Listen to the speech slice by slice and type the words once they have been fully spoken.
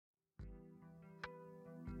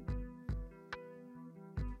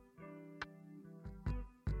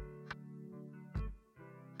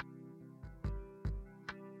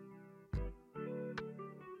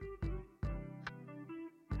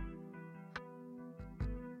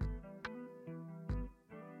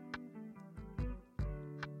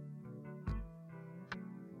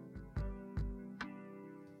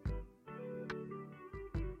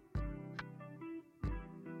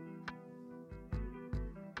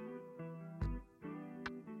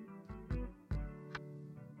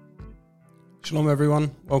Shalom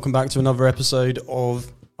everyone, welcome back to another episode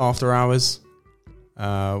of After Hours.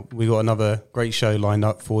 We got another great show lined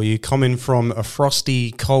up for you, coming from a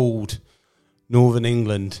frosty, cold Northern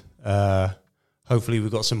England. Hopefully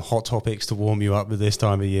we've got some hot topics to warm you up with this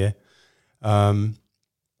time of year.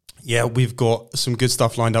 We've got some good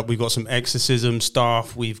stuff lined up. We've got some exorcism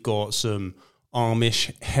stuff, we've got some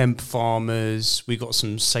Amish hemp farmers, we've got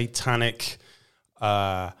some satanic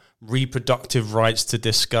reproductive rights to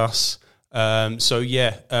discuss. Again,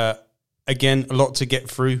 a lot to get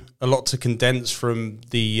through, a lot to condense from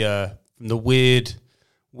the weird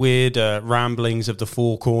ramblings of the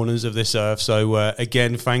four corners of this earth. So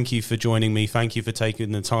again, thank you for joining me. Thank you for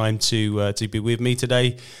taking the time to be with me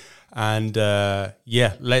today. And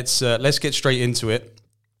let's get straight into it.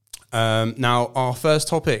 Now, our first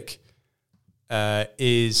topic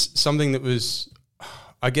is something that was,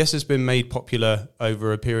 I guess, has been made popular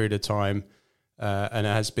over a period of time. And it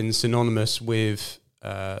has been synonymous with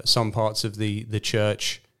some parts of the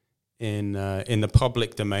church in the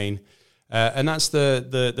public domain, and that's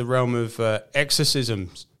the realm of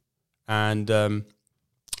exorcisms. And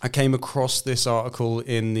I came across this article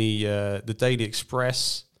in the Daily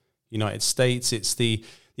Express, United States. It's the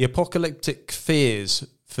apocalyptic fears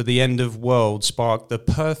for the end of world sparked the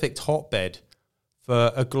perfect hotbed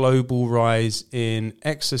for a global rise in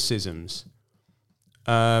exorcisms.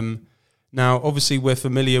 Now, obviously, we're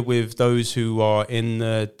familiar with those who are in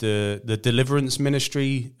the deliverance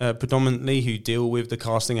ministry predominantly, who deal with the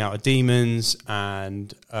casting out of demons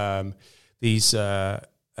and these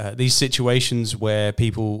situations where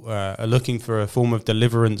people are looking for a form of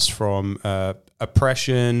deliverance from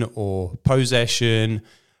oppression or possession,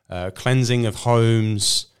 cleansing of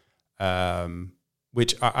homes,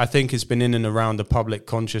 which I think has been in and around the public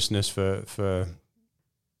consciousness for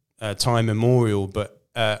time immemorial, but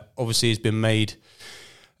obviously has been made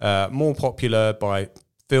more popular by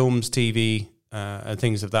films, TV, and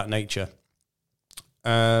things of that nature.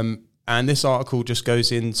 And this article just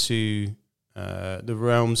goes into the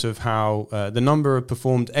realms of how the number of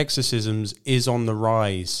performed exorcisms is on the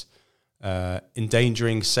rise,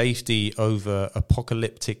 endangering safety over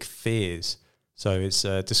apocalyptic fears. So it's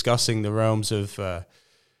discussing the realms of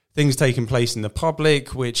things taking place in the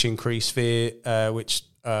public, which increase fear, which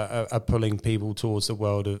are pulling people towards the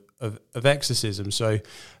world of exorcism. So,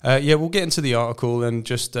 we'll get into the article and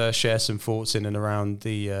just share some thoughts in and around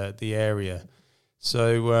the area.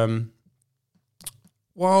 So,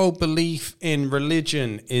 while belief in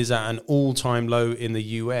religion is at an all-time low in the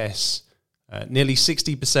US, nearly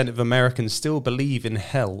 60% of Americans still believe in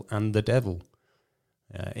hell and the devil.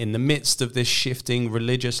 In the midst of this shifting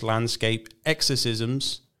religious landscape,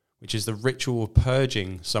 exorcisms, which is the ritual of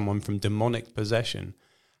purging someone from demonic possession,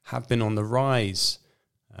 have been on the rise,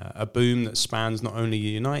 a boom that spans not only the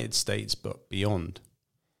United States but beyond.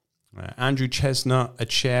 Andrew Chestnut, a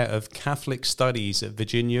chair of Catholic Studies at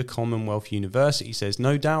Virginia Commonwealth University, says,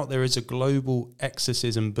 "No doubt there is a global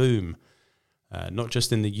exorcism boom, not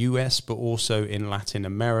just in the US but also in Latin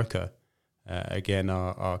America." Again,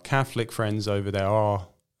 our Catholic friends over there are,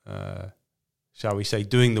 shall we say,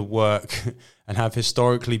 doing the work and have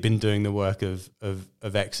historically been doing the work of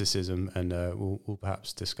exorcism, and we'll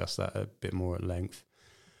perhaps discuss that a bit more at length.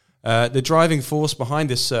 The driving force behind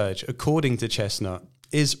this surge, according to Chestnut,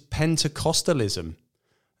 is Pentecostalism,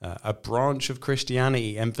 a branch of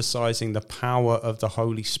Christianity emphasizing the power of the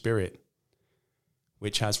Holy Spirit,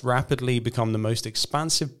 which has rapidly become the most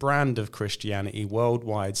expansive brand of Christianity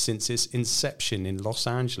worldwide since its inception in Los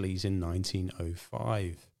Angeles in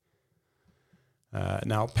 1905.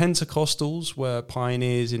 Now, Pentecostals were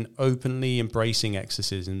pioneers in openly embracing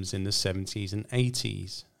exorcisms in the 70s and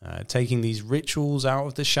 80s, taking these rituals out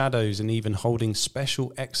of the shadows and even holding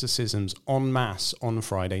special exorcisms en masse on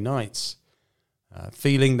Friday nights.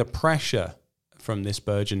 Feeling the pressure from this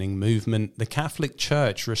burgeoning movement, the Catholic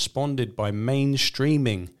Church responded by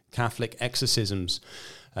mainstreaming Catholic exorcisms,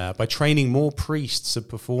 by training more priests to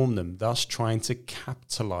perform them, thus trying to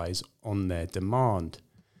capitalize on their demand.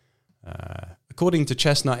 According to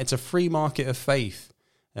Chestnut, it's a free market of faith.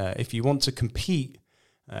 If you want to compete,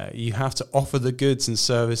 you have to offer the goods and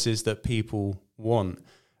services that people want,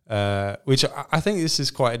 which I think this is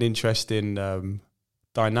quite an interesting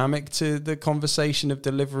dynamic to the conversation of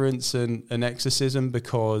deliverance and exorcism,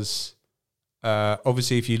 because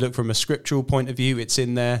obviously if you look from a scriptural point of view, it's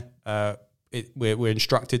in there. We're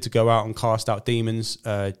instructed to go out and cast out demons.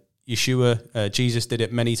 Jesus did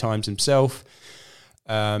it many times himself.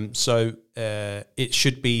 So it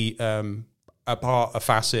should be a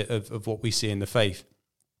facet of what we see in the faith.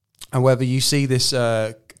 However, you see this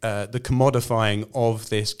the commodifying of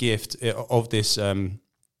this gift, of this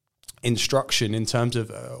instruction in terms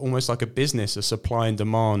of almost like a business, a supply and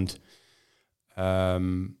demand,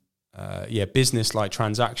 business-like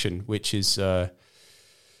transaction, which is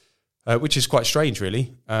quite strange,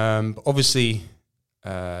 really. Obviously,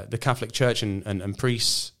 the Catholic Church and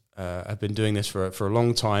priests have been doing this for a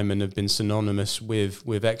long time and have been synonymous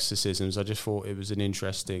with exorcisms. I just thought it was an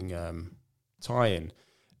interesting tie-in.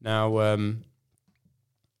 Now,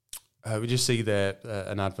 we just see there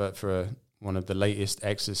an advert for one of the latest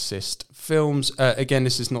Exorcist films. Again,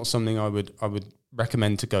 this is not something I would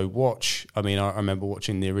recommend to go watch. I mean, I remember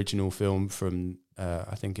watching the original film from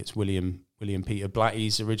I think it's William Peter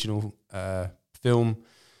Blatty's original film.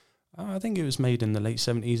 I think it was made in the late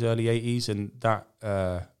 70s, early 80s, and that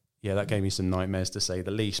gave me some nightmares, to say the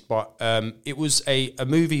least. But it was a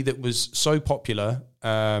movie that was so popular,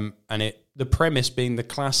 and the premise being the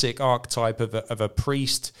classic archetype of a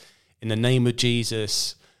priest in the name of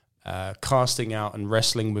Jesus, casting out and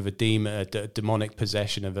wrestling with a demon, a demonic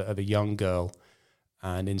possession of a young girl.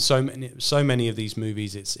 And in so many of these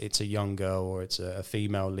movies, it's a young girl or it's a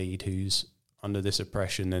female lead who's under this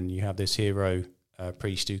oppression, and you have this hero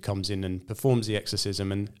priest who comes in and performs the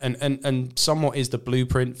exorcism, and somewhat is the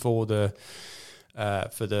blueprint for the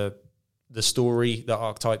story, the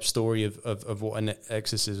archetype story of what an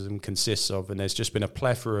exorcism consists of. And there's just been a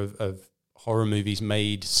plethora of horror movies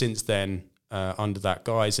made since then under that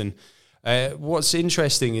guise. And what's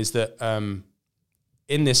interesting is that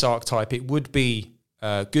in this archetype, it would be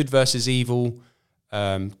good versus evil,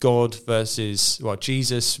 God versus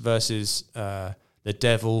Jesus versus the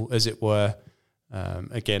devil, as it were.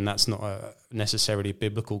 Again, that's not necessarily a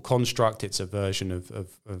biblical construct. It's a version of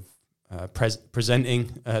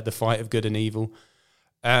presenting the fight of good and evil.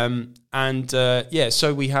 So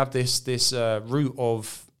we have this root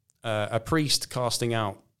of a priest casting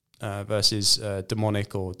out versus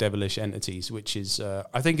demonic or devilish entities, which is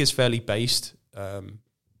I think is fairly based.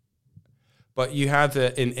 But you have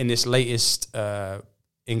in this latest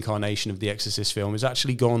incarnation of the Exorcist film, has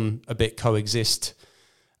actually gone a bit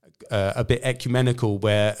a bit ecumenical,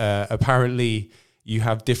 where apparently you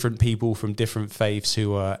have different people from different faiths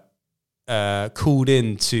who are called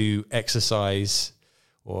in to exorcise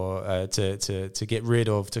or to get rid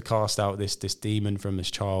of, to cast out this demon from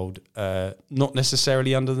this child, not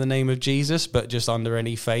necessarily under the name of Jesus, but just under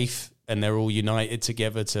any faith, and they're all united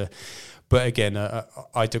together to. But again,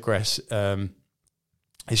 I digress.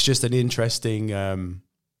 It's just an interesting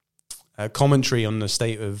commentary on the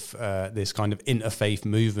state of this kind of interfaith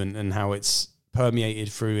movement and how it's permeated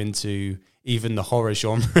through into even the horror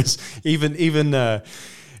genres. even the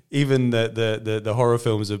horror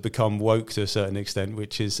films have become woke to a certain extent,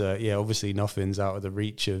 which is obviously nothing's out of the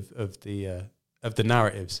reach of the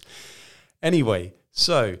narratives. Anyway,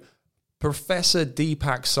 so Professor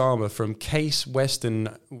Deepak Sarma from Case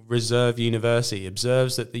Western Reserve University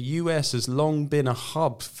observes that the US has long been a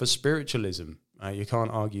hub for spiritualism. You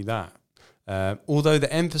can't argue that. Although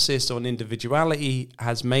the emphasis on individuality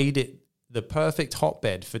has made it the perfect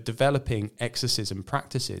hotbed for developing exorcism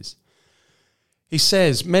practices. He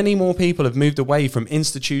says many more people have moved away from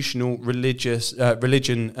institutional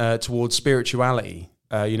religion towards spirituality.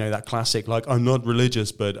 That classic, like, I'm not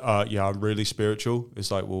religious, but I'm really spiritual.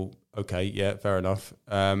 It's like, well, okay, yeah, fair enough.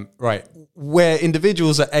 Right. Where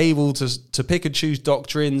individuals are able to pick and choose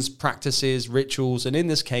doctrines, practices, rituals, and in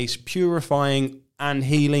this case, purifying and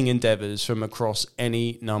healing endeavors from across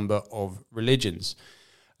any number of religions.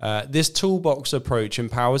 This toolbox approach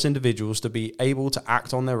empowers individuals to be able to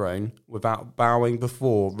act on their own without bowing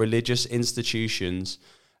before religious institutions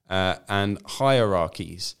and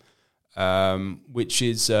hierarchies, which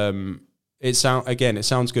is it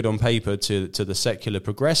sounds good on paper to the secular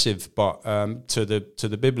progressive, but to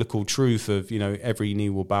the biblical truth of every knee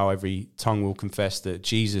will bow, every tongue will confess that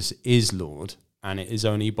Jesus is Lord, and it is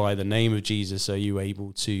only by the name of Jesus are you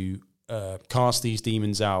able to cast these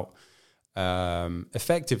demons out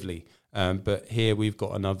effectively. But here we've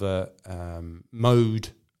got another mode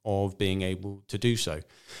of being able to do so.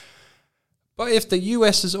 But if the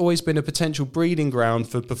US has always been a potential breeding ground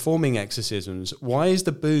for performing exorcisms, why is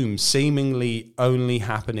the boom seemingly only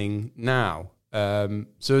happening now?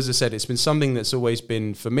 So as I said, it's been something that's always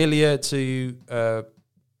been familiar to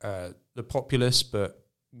the populace, but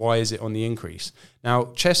why is it on the increase?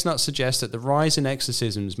 Now, Chestnut suggests that the rise in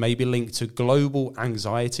exorcisms may be linked to global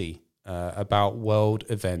anxiety about world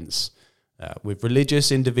events, with religious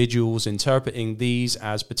individuals interpreting these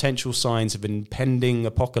as potential signs of impending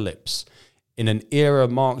apocalypse in an era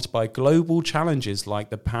marked by global challenges like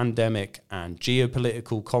the pandemic and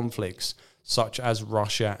geopolitical conflicts such as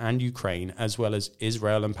Russia and Ukraine, as well as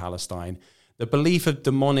Israel and Palestine. The belief of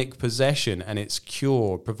demonic possession and its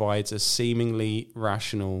cure provides a seemingly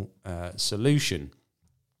rational solution.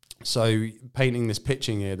 So painting this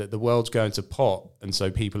picture here that the world's going to pot, and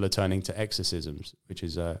so people are turning to exorcisms, which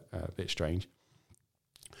is a bit strange.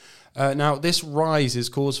 Now, this rise is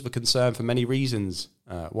cause for concern for many reasons,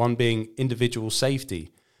 one being individual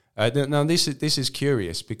safety. Now, this is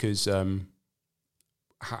curious because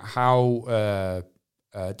how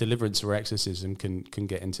deliverance or exorcism can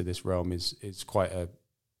get into this realm is quite a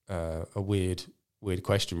weird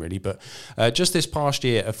question, really. But just this past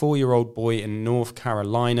year, a 4-year-old boy in North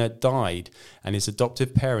Carolina died, and his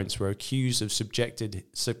adoptive parents were accused of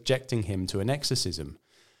subjecting him to an exorcism.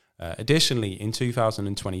 Additionally, in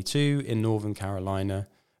 2022, in Northern California,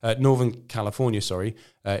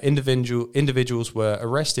 individuals were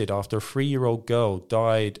arrested after a 3-year-old girl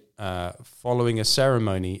died following a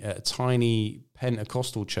ceremony at a tiny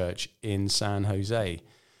Pentecostal church in San Jose.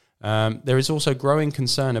 There is also growing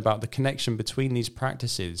concern about the connection between these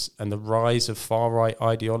practices and the rise of far-right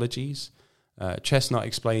ideologies. Chestnut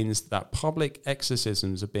explains that public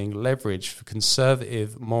exorcisms are being leveraged for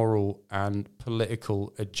conservative, moral, and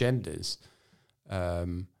political agendas.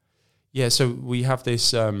 So we have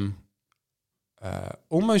this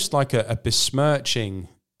almost like a besmirching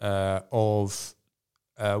of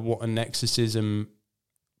what an exorcism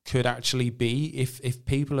could actually be if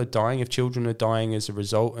people are dying, if children are dying as a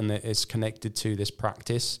result, and it's connected to this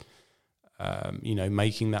practice,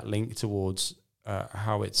 making that link towards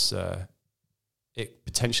how it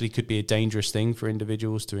potentially could be a dangerous thing for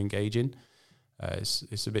individuals to engage in.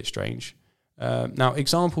 It's a bit strange. Now,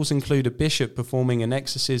 examples include a bishop performing an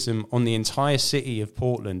exorcism on the entire city of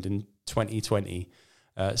Portland in 2020.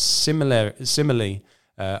 Similarly,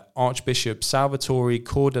 Archbishop Salvatore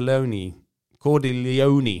Cordileone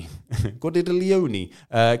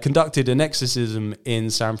conducted an exorcism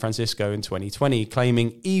in San Francisco in 2020,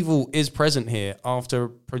 claiming evil is present here after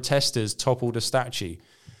protesters toppled a statue.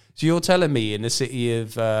 So you're telling me in the city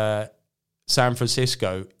of San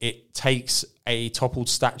Francisco, it takes a toppled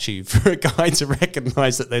statue for a guy to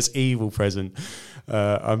recognize that there's evil present?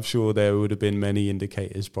 I'm sure there would have been many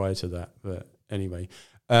indicators prior to that. But anyway,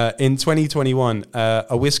 in 2021,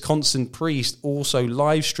 a Wisconsin priest also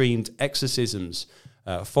live streamed exorcisms,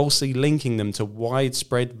 falsely linking them to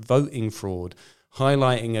widespread voting fraud,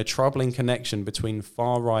 highlighting a troubling connection between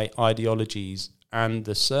far-right ideologies and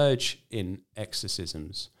the surge in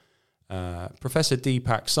exorcisms. Professor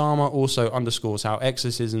Deepak Sarma also underscores how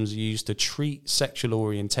exorcisms are used to treat sexual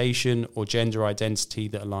orientation or gender identity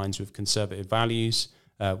that aligns with conservative values.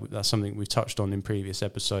 That's something we've touched on in previous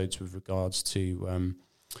episodes with regards to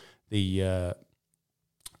the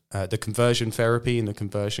conversion therapy and the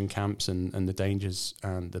conversion camps and the dangers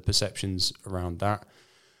and the perceptions around that.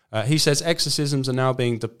 He says exorcisms are now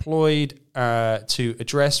being deployed to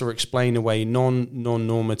address or explain away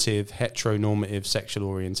non-normative, heteronormative sexual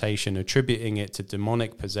orientation, attributing it to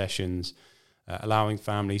demonic possessions, allowing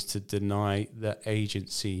families to deny the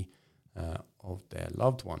agency of their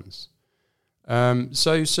loved ones.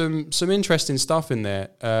 So some interesting stuff in there.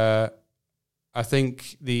 I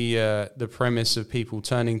think the premise of people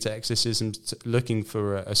turning to exorcisms, looking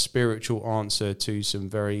for a spiritual answer to some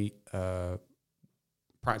very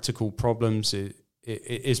practical problems, it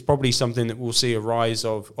is probably something that we'll see a rise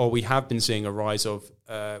of, or we have been seeing a rise of,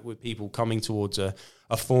 with people coming towards a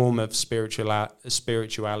form of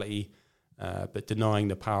spirituality, but denying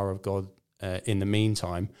the power of God in the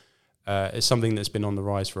meantime. It's something that's been on the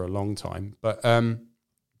rise for a long time. But I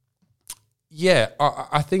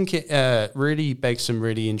think it really begs some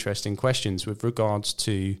really interesting questions with regards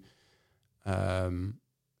to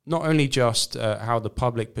not only just how the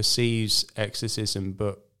public perceives exorcism,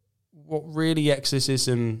 but what really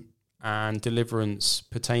exorcism and deliverance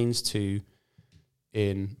pertains to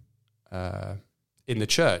in the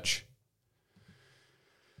church.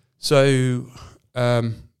 So,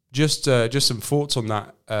 just some thoughts on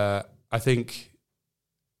that. I think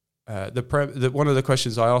one of the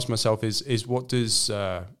questions I ask myself is what does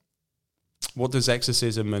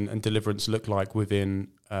exorcism and deliverance look like within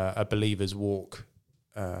a believer's walk?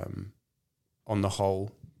 On the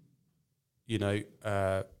whole,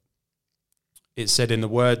 it's said in the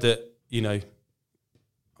word that,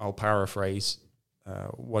 I'll paraphrase,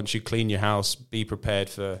 once you clean your house, be prepared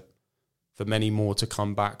for many more to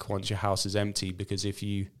come back once your house is empty, because if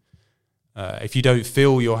you don't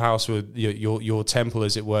fill your house with your temple,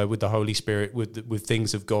 as it were, with the Holy Spirit, with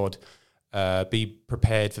things of God, be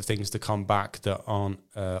prepared for things to come back that aren't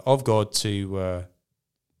of God to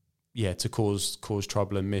cause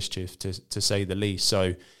trouble and mischief, to say the least.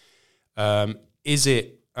 So, is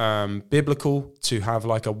it biblical to have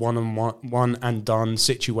like a one and done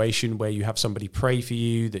situation where you have somebody pray for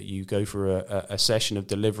you, that you go for a session of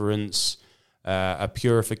deliverance, a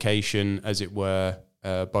purification, as it were,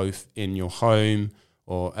 both in your home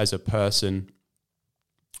or as a person.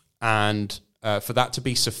 And for that to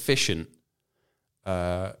be sufficient,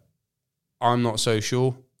 I'm not so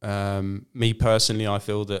sure. Me personally, I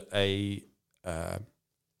feel that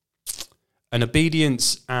an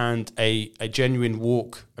obedience and a genuine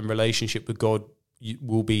walk and relationship with God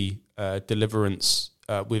will be deliverance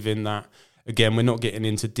within that. Again, we're not getting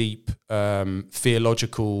into deep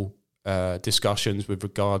theological discussions with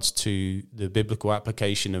regards to the biblical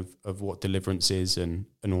application of what deliverance is and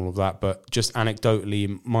all of that. But just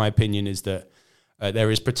anecdotally, my opinion is that there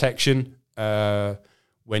is protection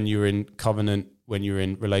when you're in covenant, when you're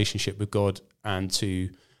in relationship with God, and to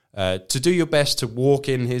do your best to walk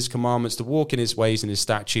in his commandments, to walk in his ways and his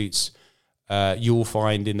statutes. You'll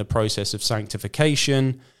find in the process of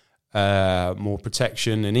sanctification, more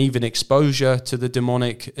protection and even exposure to the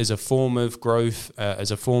demonic as a form of growth,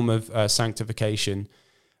 as a form of sanctification.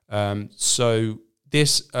 So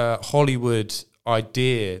this Hollywood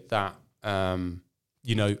idea that,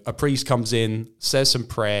 a priest comes in, says some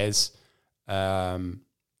prayers,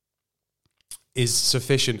 is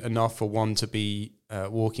sufficient enough for one to be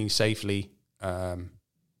walking safely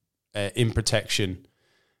in protection.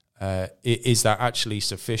 Is that actually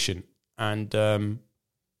sufficient? And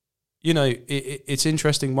it's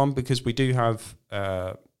interesting, one, because we do have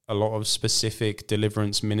a lot of specific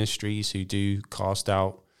deliverance ministries who do cast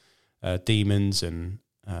out demons, and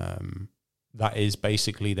that is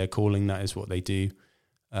basically their calling. That is what they do.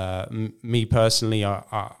 Me personally,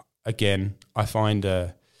 I find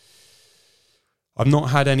I've not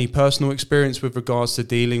had any personal experience with regards to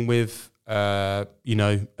dealing with an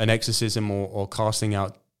exorcism or casting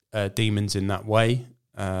out demons in that way.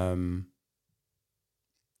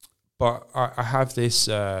 But I have this,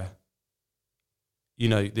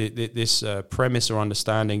 this premise or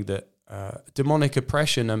understanding that demonic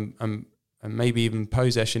oppression and maybe even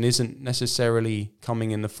possession isn't necessarily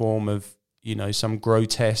coming in the form of, some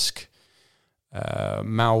grotesque,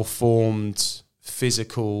 malformed,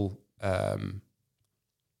 physical,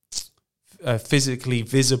 physically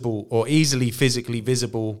visible or easily physically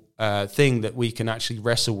visible thing that we can actually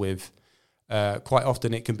wrestle with. Quite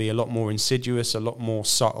often it can be a lot more insidious, a lot more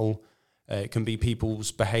subtle. It can be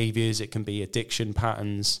people's behaviors. It can be addiction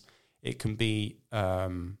patterns. It can be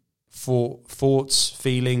thoughts,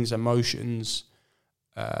 feelings, emotions.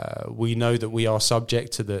 We know that we are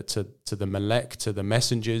subject to the Melech, to the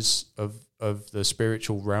messengers of the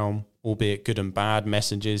spiritual realm, albeit good and bad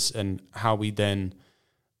messengers, and how we then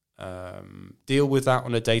deal with that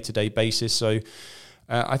on a day-to-day basis. So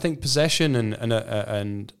I think possession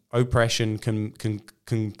and oppression can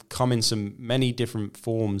come in many different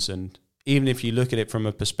forms, and even if you look at it from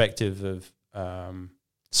a perspective of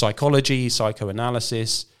psychology,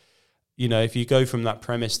 psychoanalysis, if you go from that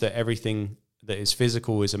premise that everything that is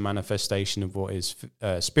physical is a manifestation of what is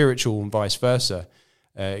spiritual and vice versa,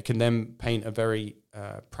 it can then paint a very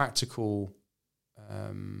practical,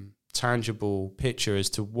 tangible picture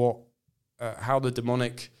as to how the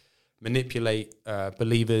demonic manipulate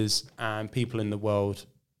believers and people in the world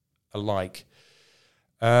alike.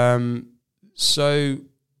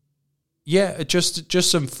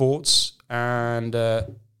 Just some thoughts, and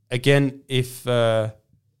again, if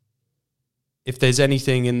there's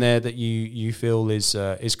anything in there that you feel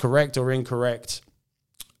is correct or incorrect,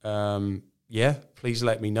 please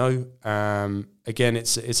let me know. Again,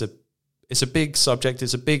 it's a it's a big subject,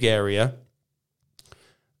 it's a big area.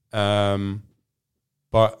 But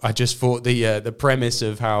I just thought the premise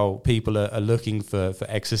of how people are looking for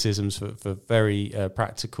exorcisms for very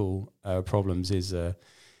practical problems is an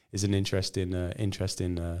interesting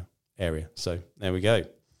area. So there we go.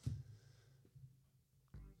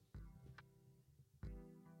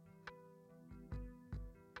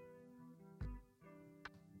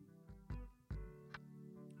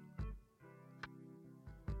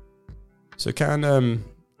 So can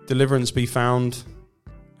deliverance be found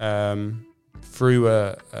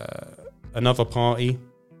through another party?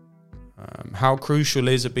 How crucial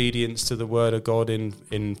is obedience to the word of God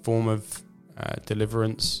in form of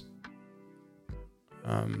deliverance?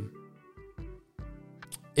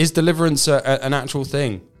 Is deliverance an actual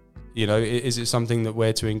thing? You know, is it something that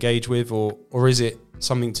we're to engage with, or is it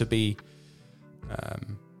something to be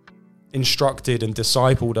instructed and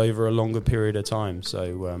discipled over a longer period of time?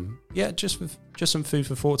 So just some food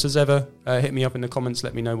for thoughts as ever. Hit me up in the comments,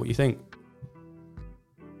 let me know what you think.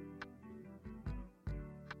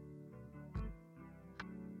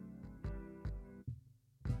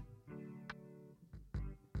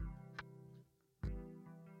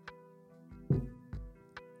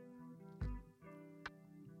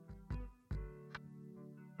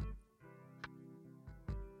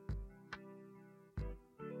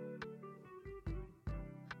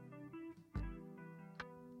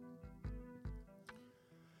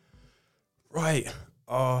 Right,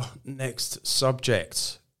 our next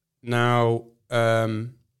subject. Now,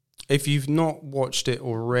 if you've not watched it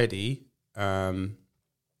already, I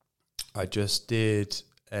just did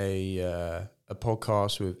a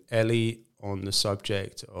podcast with Ellie on the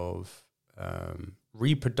subject of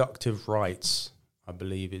reproductive rights. I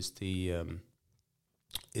believe is the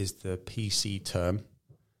PC term,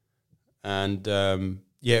 and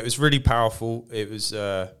it was really powerful. It was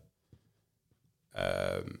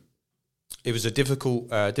a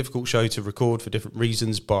difficult show to record for different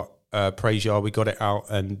reasons, but praise y'all, we got it out,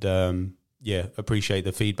 and appreciate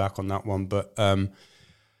the feedback on that one. But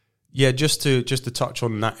just to touch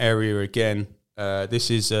on that area again, this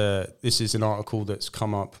is an article that's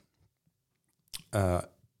come up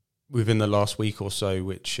within the last week or so,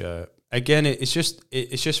 which again, it's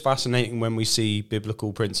just fascinating when we see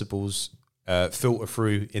biblical principles filter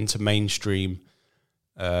through into mainstream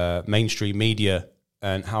media,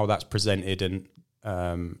 and how that's presented, and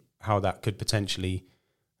how that could potentially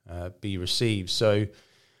be received. So,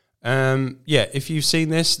 if you've seen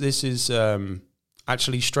this is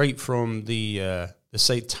actually straight from the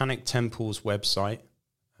Satanic Temple's website,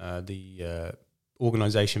 the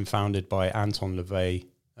organization founded by Anton LaVey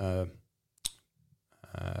a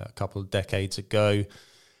couple of decades ago.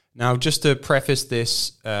 Now, just to preface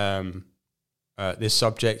this this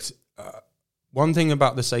subject, one thing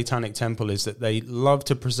about the Satanic Temple is that they love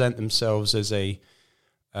to present themselves as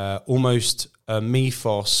almost a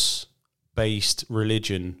mythos-based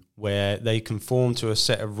religion, where they conform to a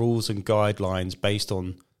set of rules and guidelines based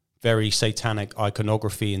on very satanic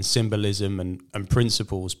iconography and symbolism and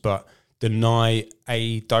principles, but deny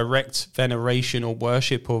a direct veneration or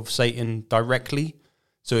worship of Satan directly.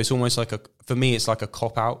 So it's almost like for me, it's like a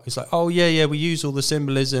cop-out. It's like, oh, yeah, we use all the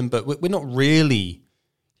symbolism, but we're not really...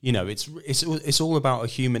 it's all about a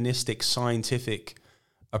humanistic, scientific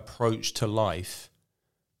approach to life.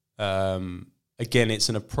 Again, it's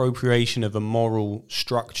an appropriation of a moral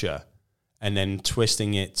structure and then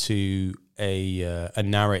twisting it to a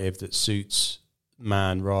narrative that suits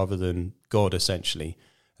man rather than God, essentially,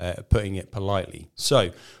 putting it politely.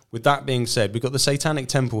 So, with that being said, we've got the Satanic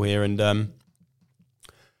Temple here, and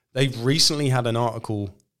they've recently had an article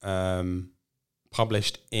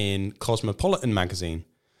published in Cosmopolitan magazine.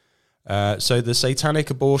 So the Satanic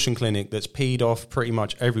abortion clinic that's peed off pretty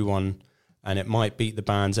much everyone, and it might beat the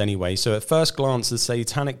bands anyway. So at first glance, the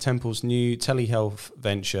Satanic Temple's new telehealth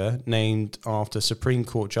venture, named after Supreme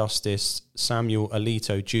Court Justice Samuel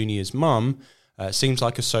Alito Jr.'s mum, seems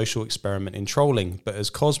like a social experiment in trolling. But as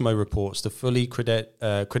Cosmo reports, the fully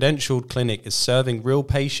credentialed clinic is serving real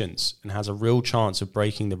patients and has a real chance of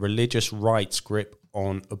breaking the religious rights grip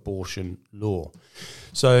on abortion law.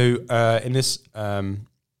 So in this...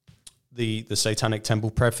 The Satanic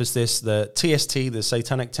Temple prefaced this: the TST, the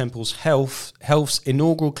Satanic Temple's Health's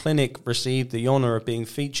inaugural clinic, received the honor of being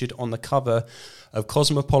featured on the cover of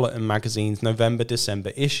Cosmopolitan magazine's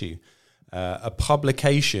November-December issue, a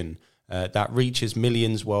publication that reaches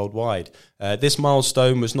millions worldwide. This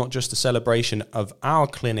milestone was not just a celebration of our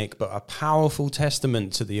clinic, but a powerful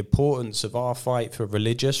testament to the importance of our fight for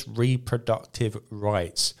religious reproductive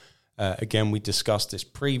rights. Again, we discussed this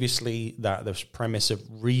previously, that the premise of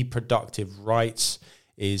reproductive rights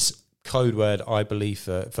is code word, I believe,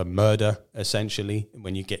 for murder, essentially,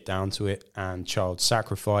 when you get down to it, and child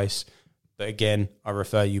sacrifice. But again, I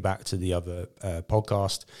refer you back to the other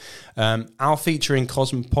podcast. Our feature in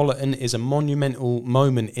Cosmopolitan is a monumental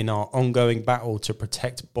moment in our ongoing battle to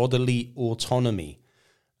protect bodily autonomy.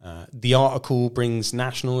 The article brings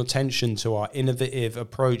national attention to our innovative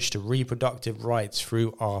approach to reproductive rights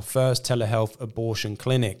through our first telehealth abortion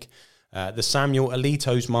clinic, the Samuel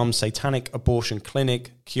Alito's mum Satanic Abortion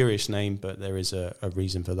Clinic. Curious name, but there is a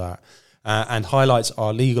reason for that. And highlights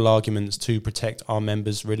our legal arguments to protect our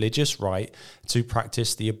members' religious right to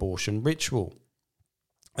practice the abortion ritual.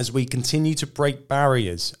 As we continue to break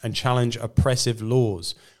barriers and challenge oppressive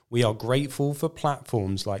laws, we are grateful for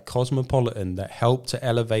platforms like Cosmopolitan that help to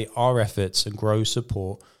elevate our efforts and grow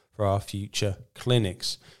support for our future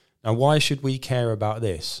clinics. Now, why should we care about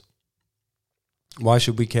this? Why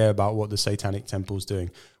should we care about what the Satanic Temple is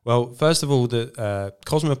doing? Well, first of all, the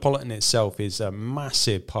Cosmopolitan itself is a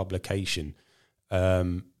massive publication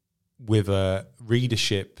with a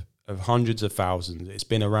readership of hundreds of thousands. It's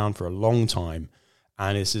been around for a long time,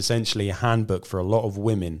 and it's essentially a handbook for a lot of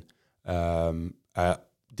women.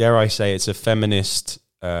 Dare I say, it's a feminist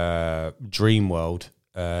dream world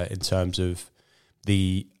in terms of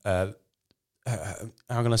the how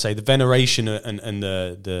can I say, the veneration and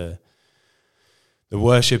the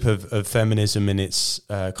worship of feminism in its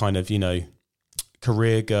kind of,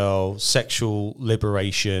 career girl, sexual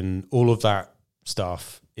liberation, all of that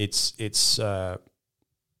stuff. It's all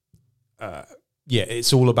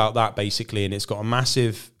about that basically, and it's got a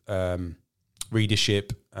massive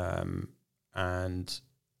readership and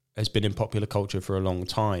has been in popular culture for a long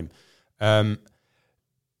time.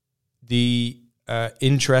 The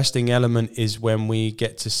interesting element is when we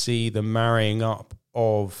get to see the marrying up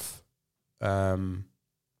of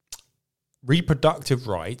reproductive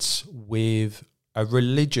rights with a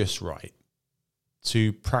religious right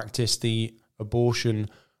to practice the abortion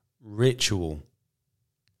ritual.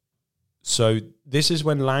 So this is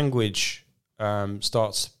when language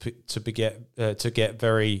starts to get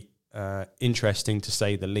very interesting, to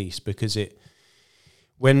say the least, because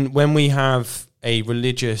when we have a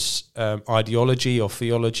religious ideology or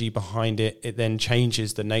theology behind it, it then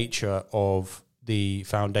changes the nature of the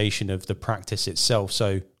foundation of the practice itself.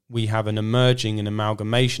 So we have an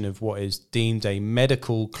amalgamation of what is deemed a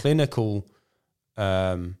medical, clinical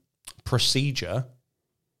procedure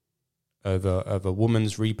of a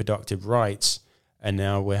woman's reproductive rights, and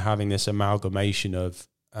now we're having this amalgamation of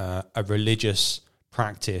a religious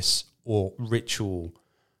practice or ritual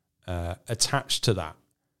attached to that,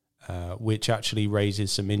 which actually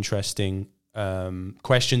raises some interesting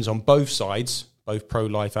questions on both sides, both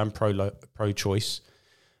pro-life and pro-choice,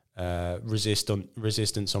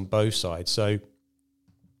 resistance on both sides. So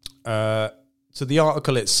the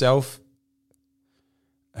article itself,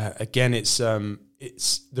 again, it's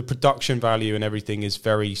the production value and everything is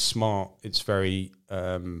very smart. It's very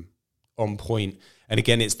on point. And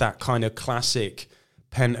again, it's that kind of classic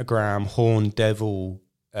pentagram, horn, devil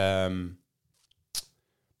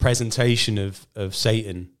presentation of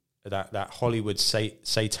Satan, that Hollywood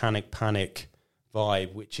satanic panic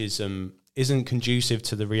vibe, which isn't conducive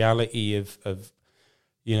to the reality of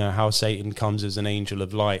how Satan comes as an angel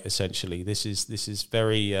of light. Essentially, this is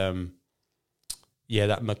very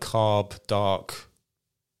that macabre, dark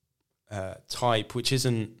type, which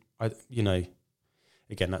isn't, again,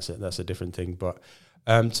 that's a different thing. But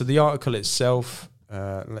to the article itself,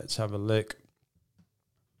 let's have a look.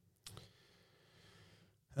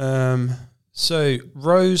 So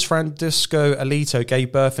Rose Francisco Alito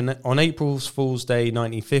gave birth on April Fool's Day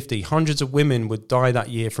 1950. Hundreds of women would die that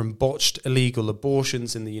year from botched illegal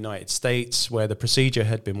abortions in the United States, where the procedure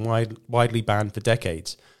had been widely banned for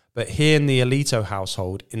decades. But here in the Alito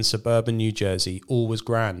household in suburban New Jersey, all was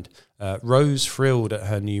grand. Rose thrilled at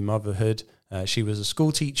her new motherhood. She was a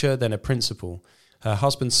school teacher, then a principal. Her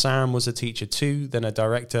husband Sam was a teacher too, then a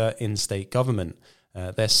director in state government.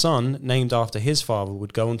 Their son, named after his father,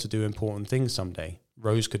 would go on to do important things someday.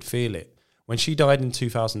 Rose could feel it. When she died in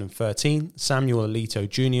 2013, Samuel Alito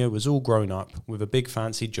Jr. was all grown up with a big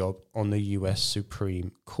fancy job on the US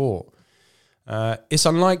Supreme Court. It's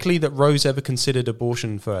unlikely that Rose ever considered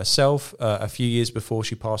abortion for herself. A few years before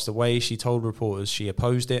she passed away, she told reporters she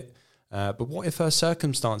opposed it. But what if her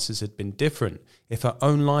circumstances had been different? If her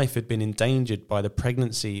own life had been endangered by the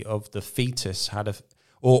pregnancy of the fetus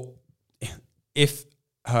if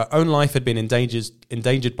her own life had been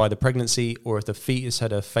endangered by the pregnancy, or if the fetus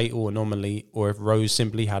had a fatal anomaly, or if Rose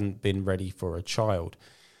simply hadn't been ready for a child.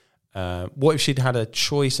 What if she'd had a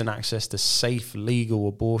choice and access to safe, legal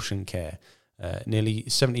abortion care? Nearly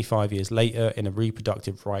 75 years later, in a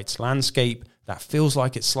reproductive rights landscape that feels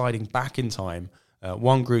like it's sliding back in time,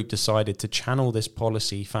 one group decided to channel this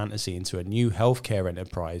policy fantasy into a new healthcare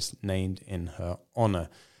enterprise named in her honor.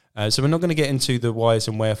 So we're not going to get into the whys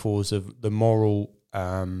and wherefores of the moral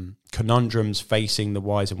conundrums facing the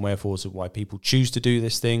whys and wherefores of why people choose to do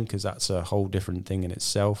this thing, because that's a whole different thing in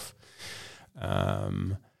itself.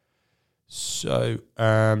 Samuel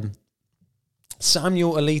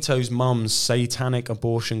Alito's mum's satanic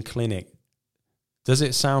abortion clinic. Does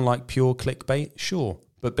it sound like pure clickbait? Sure.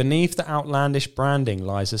 But beneath the outlandish branding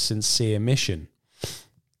lies a sincere mission.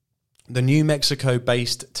 The New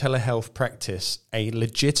Mexico-based telehealth practice, a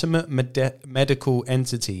legitimate medical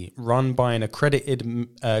entity run by an accredited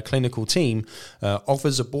clinical team,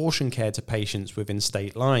 offers abortion care to patients within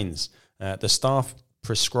state lines. The staff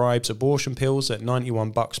prescribes abortion pills at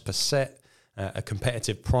 $91 per set, a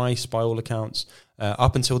competitive price by all accounts,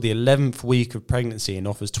 up until the 11th week of pregnancy, and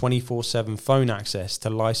offers 24/7 phone access to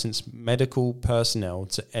licensed medical personnel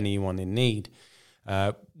to anyone in need.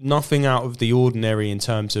 Nothing out of the ordinary in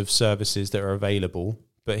terms of services that are available,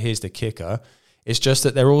 but here's the kicker. It's just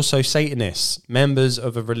that they're also Satanists, members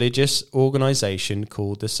of a religious organization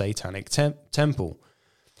called the Satanic Temple.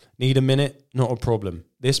 Need a minute? Not a problem.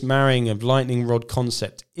 This marrying of lightning rod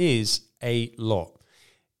concept is a lot.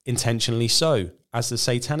 Intentionally so. as the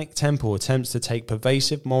Satanic Temple attempts to take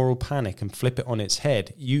pervasive moral panic and flip it on its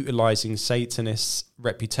head, utilizing Satanists'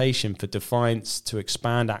 reputation for defiance to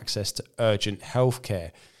expand access to urgent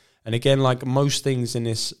healthcare. And again, like most things in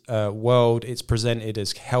this world, it's presented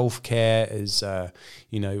as healthcare, as,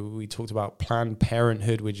 we talked about Planned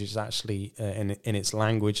Parenthood, which is actually, in its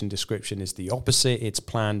language and description, is the opposite. It's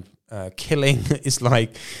planned killing. It's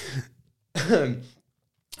like...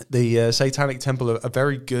 The Satanic Temple are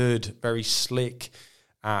very good, very slick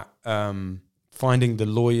at finding the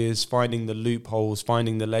lawyers, finding the loopholes,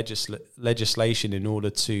 finding the legislation in order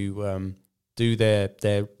to do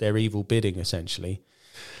their evil bidding, essentially.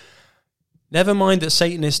 Never mind that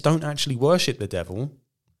Satanists don't actually worship the devil.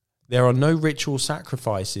 There are no ritual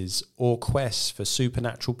sacrifices or quests for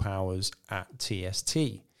supernatural powers at TST.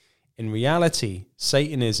 In reality,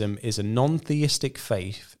 Satanism is a non-theistic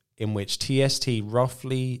faith in which TST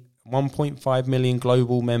roughly 1.5 million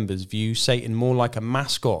global members view Satan more like a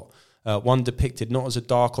mascot, one depicted not as a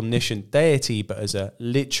dark omniscient deity, but as a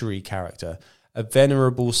literary character, a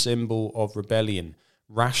venerable symbol of rebellion,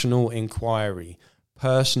 rational inquiry,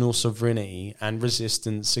 personal sovereignty, and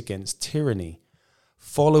resistance against tyranny.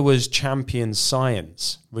 Followers champion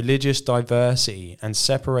science, religious diversity, and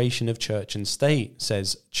separation of church and state,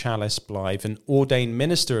 says Chalice Blythe, an ordained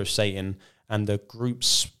minister of Satan and the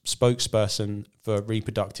group's spokesperson for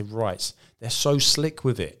reproductive rights. They're so slick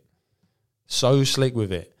with it. So slick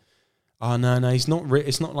with it. Oh, no, he's not.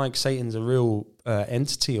 It's not like Satan's a real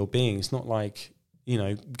entity or being. It's not like,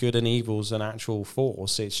 good and evil's an actual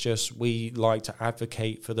force. It's just we like to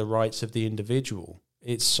advocate for the rights of the individual.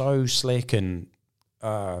 It's so slick and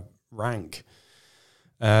rank.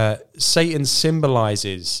 Satan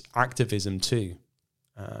symbolizes activism too.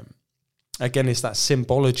 Again, it's that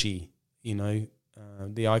symbology.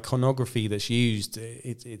 The iconography that's used,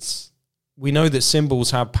 it's we know that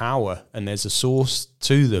symbols have power and there's a source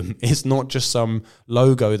to them. It's not just some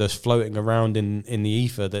logo that's floating around in the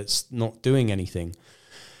ether that's not doing anything.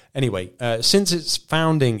 Anyway, since its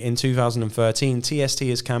founding in 2013, TST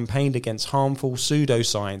has campaigned against harmful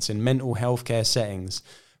pseudoscience in mental health care settings,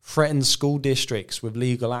 threatened school districts with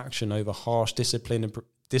legal action over harsh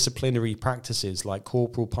disciplinary practices like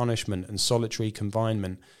corporal punishment and solitary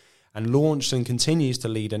confinement, and launched and continues to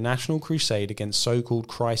lead a national crusade against so-called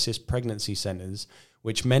crisis pregnancy centres,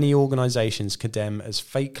 which many organisations condemn as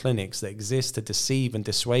fake clinics that exist to deceive and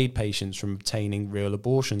dissuade patients from obtaining real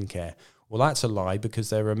abortion care. Well, that's a lie, because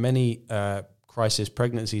there are many crisis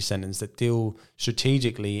pregnancy centres that deal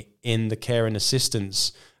strategically in the care and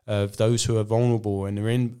assistance of those who are vulnerable and are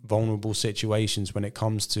in vulnerable situations when it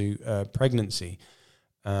comes to pregnancy.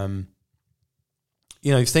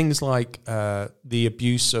 Things like the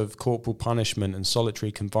abuse of corporal punishment and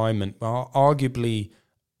solitary confinement are arguably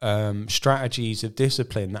strategies of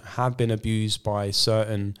discipline that have been abused by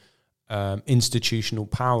certain institutional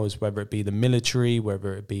powers, whether it be the military,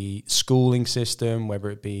 whether it be schooling system, whether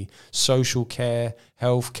it be social care,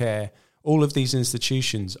 healthcare. All of these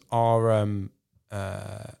institutions are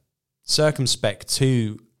circumspect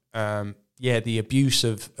to the abuse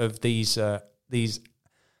of these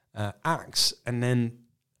acts, and then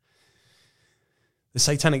the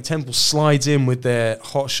Satanic Temple slides in with their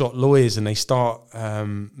hotshot lawyers and they start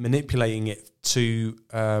manipulating it to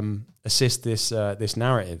assist this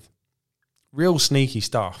narrative. Real sneaky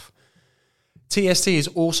stuff. TST is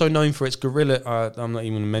also known for its guerrilla... I'm not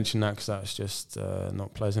even going to mention that because that's just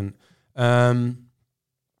not pleasant.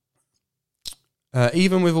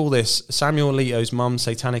 Even with all this, Samuel Alito's mum's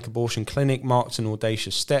satanic abortion clinic marked an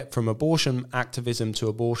audacious step from abortion activism to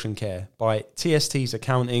abortion care. By TST's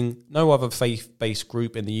accounting, no other faith-based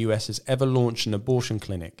group in the US has ever launched an abortion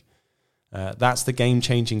clinic. That's the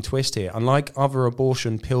game-changing twist here. Unlike other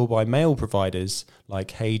abortion pill-by-mail providers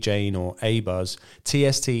like Hey Jane or A-Buzz,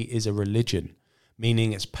 TST is a religion,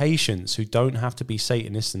 meaning its patients who don't have to be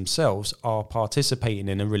Satanists themselves are participating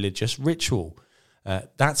in a religious ritual.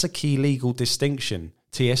 That's a key legal distinction.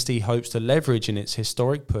 TST hopes to leverage in its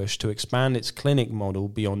historic push to expand its clinic model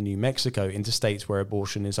beyond New Mexico into states where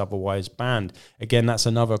abortion is otherwise banned. Again, that's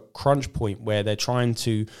another crunch point where they're trying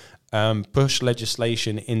to push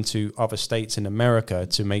legislation into other states in America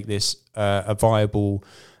to make this a viable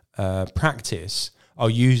practice, are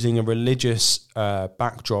using a religious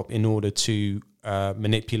backdrop in order to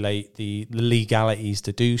manipulate the legalities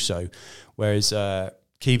to do so, whereas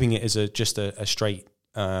keeping it as just a straight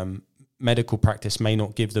medical practice may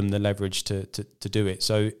not give them the leverage to do it.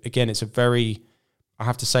 So again, it's a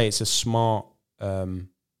smart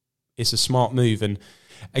move. And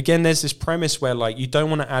again, there's this premise where you don't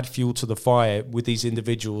want to add fuel to the fire with these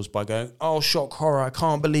individuals by going, oh, shock horror, I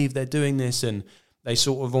can't believe they're doing this. And they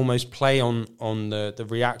sort of almost play on the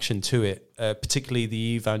reaction to it, particularly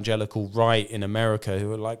the evangelical right in America,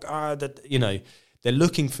 who are like, they're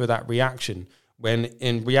looking for that reaction, when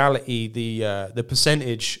in reality the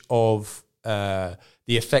percentage of the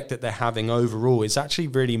effect that they're having overall is actually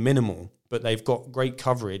really minimal, but they've got great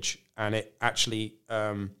coverage, and it actually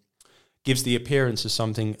gives the appearance of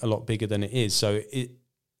something a lot bigger than it is. So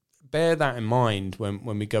bear that in mind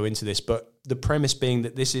when we go into this. But the premise being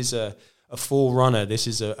that this is a forerunner, this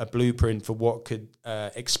is a blueprint for what could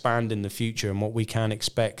expand in the future, and what we can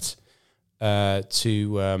expect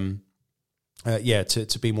to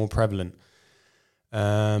be more prevalent.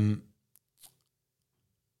 Where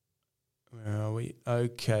are we?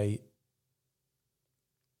 Okay.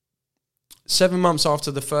 7 months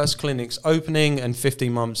after the first clinic's opening and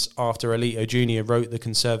 15 months after Alito Jr. wrote the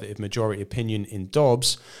conservative majority opinion in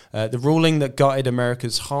Dobbs, the ruling that gutted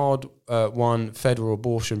America's hard-won federal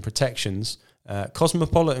abortion protections,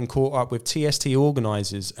 Cosmopolitan caught up with TST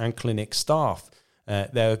organisers and clinic staff.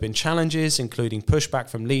 There have been challenges, including pushback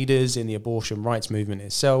from leaders in the abortion rights movement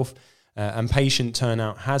itself, and patient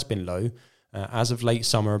turnout has been low. As of late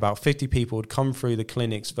summer, about 50 people had come through the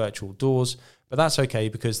clinic's virtual doors, but that's okay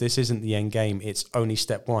because this isn't the end game. It's only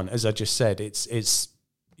step one. As I just said, it's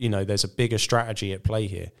there's a bigger strategy at play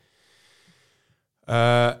here.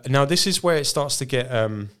 Now, this is where it starts to get,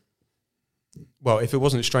 if it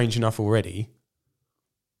wasn't strange enough already,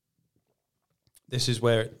 this is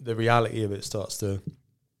where the reality of it starts to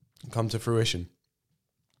come to fruition.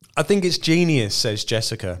 I think it's genius, says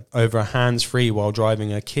Jessica, over a hands-free while driving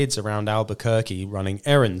her kids around Albuquerque running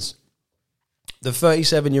errands. The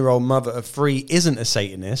 37-year-old mother of 3 isn't a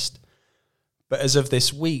Satanist, but as of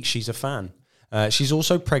this week, she's a fan. She's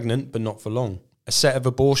also pregnant, but not for long. A set of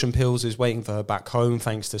abortion pills is waiting for her back home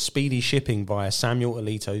thanks to speedy shipping via Samuel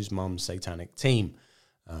Alito's mum's Satanic team.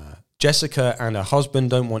 Jessica and her husband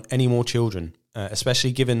don't want any more children,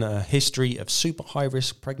 especially given a history of super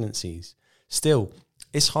high-risk pregnancies. Still,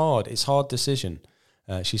 it's hard decision,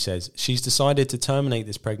 she says. She's decided to terminate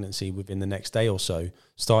this pregnancy within the next day or so,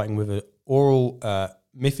 starting with an oral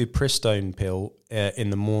mifepristone pill in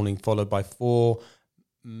the morning, followed by 4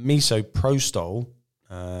 misoprostol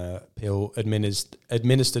pill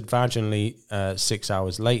administered vaginally 6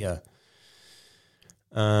 hours later.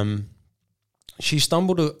 She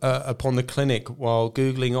stumbled upon the clinic while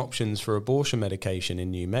Googling options for abortion medication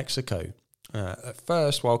in New Mexico. At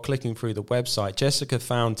first, while clicking through the website, Jessica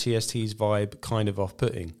found TST's vibe kind of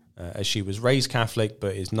off-putting, as she was raised Catholic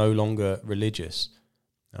but is no longer religious.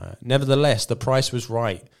 Nevertheless, the price was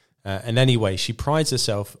right, and anyway, she prides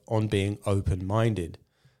herself on being open-minded.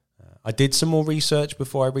 I did some more research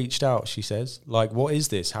before I reached out, she says. Like, what is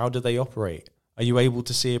this? How do they operate? Are you able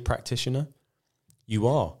to see a practitioner? You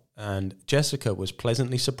are. And Jessica was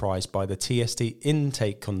pleasantly surprised by the TST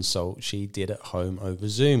intake consult she did at home over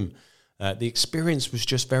Zoom. The experience was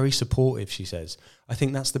just very supportive, she says. I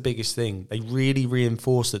think that's the biggest thing. They really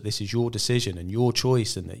reinforce that this is your decision and your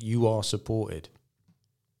choice and that you are supported.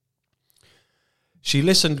 She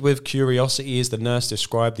listened with curiosity as the nurse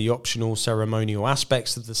described the optional ceremonial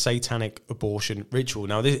aspects of the satanic abortion ritual.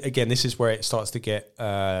 Now, this is where it starts to get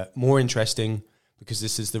more interesting because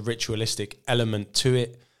this is the ritualistic element to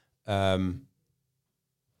it.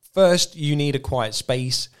 First, you need a quiet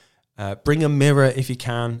space. Bring a mirror if you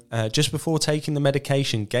can. Just before taking the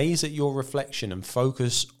medication, gaze at your reflection and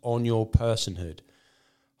focus on your personhood.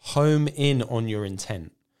 Home in on your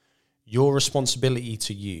intent. Your responsibility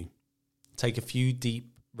to you. Take a few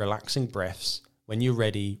deep, relaxing breaths. When you're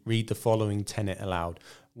ready, read the following tenet aloud.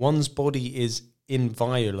 One's body is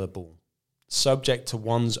inviolable, subject to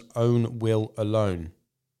one's own will alone.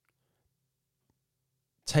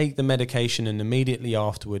 Take the medication and immediately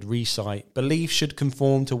afterward recite, belief should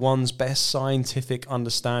conform to one's best scientific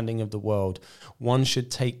understanding of the world. One should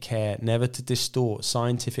take care never to distort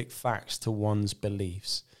scientific facts to one's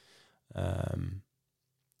beliefs.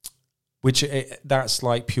 That's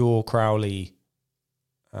like pure Crowley,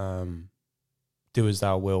 do as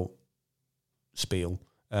thou wilt spiel.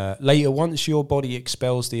 Later, once your body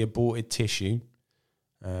expels the aborted tissue,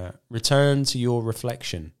 return to your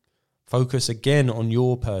reflection. Focus again on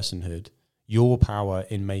your personhood, your power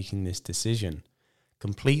in making this decision.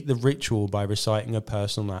 Complete the ritual by reciting a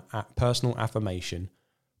personal affirmation.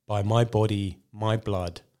 By my body, my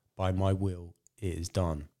blood, by my will, it is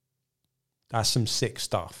done. That's some sick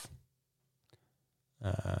stuff.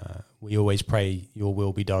 We always pray, your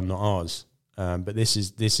will be done, not ours. But this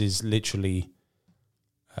is literally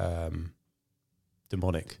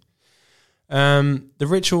demonic. The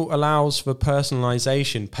ritual allows for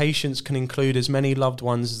personalization. Patients can include as many loved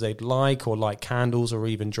ones as they'd like, or light candles, or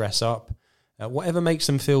even dress up. whatever makes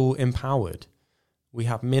them feel empowered. We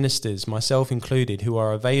have ministers, myself included, who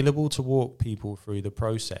are available to walk people through the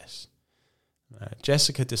process.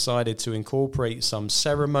 Jessica decided to incorporate some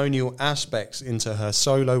ceremonial aspects into her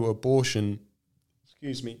solo abortion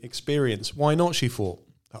experience. Why not, she thought.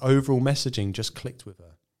 The overall messaging just clicked with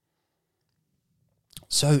her.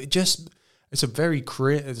 So it's a very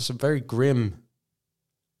grim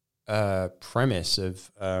premise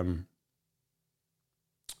of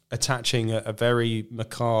attaching a very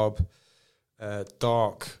macabre,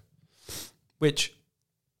 dark,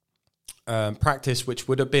 practice which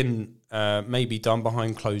would have been maybe done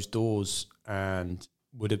behind closed doors and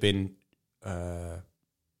would have been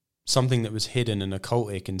something that was hidden and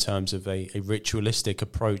occultic in terms of a ritualistic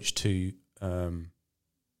approach to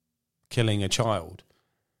killing a child,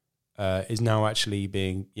 is now actually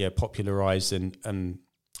being popularized and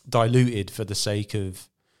diluted for the sake of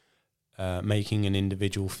making an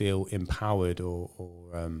individual feel empowered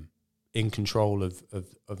or in control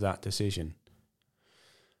of that decision.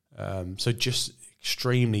 So just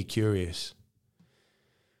extremely curious.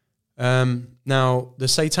 Now, the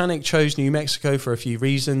Satanic chose New Mexico for a few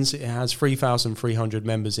reasons. It has 3,300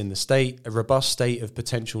 members in the state, a robust state of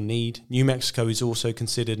potential need. New Mexico is also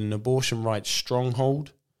considered an abortion rights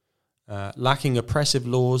stronghold, lacking oppressive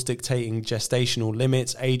laws dictating gestational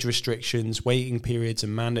limits, age restrictions, waiting periods,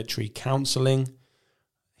 and mandatory counseling.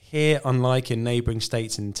 Here, unlike in neighboring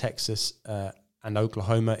states in Texas and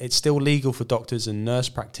Oklahoma, it's still legal for doctors and nurse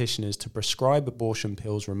practitioners to prescribe abortion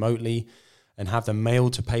pills remotely and have them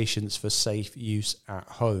mailed to patients for safe use at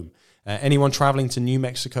home. Anyone traveling to New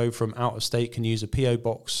Mexico from out of state can use a P.O.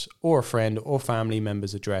 box or a friend or family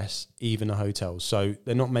member's address, even a hotel. So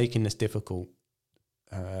they're not making this difficult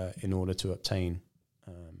in order to obtain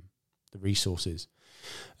the resources.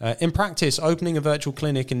 In practice, opening a virtual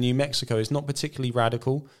clinic in New Mexico is not particularly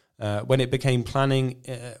radical. When it began planning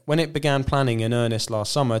in earnest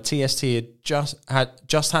last summer, TST had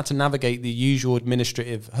just to navigate the usual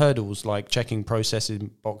administrative hurdles like checking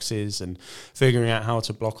processing boxes and figuring out how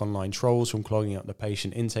to block online trolls from clogging up the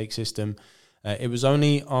patient intake system. It was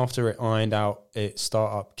only after it ironed out its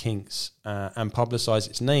startup kinks and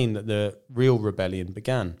publicized its name that the real rebellion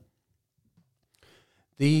began.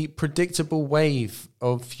 The predictable wave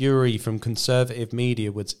of fury from conservative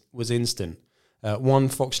media was instant. One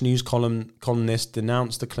Fox News columnist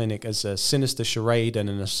denounced the clinic as a sinister charade and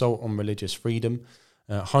an assault on religious freedom.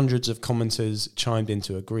 Hundreds of commenters chimed in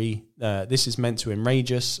to agree. This is meant to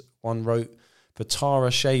enrage us, one wrote. For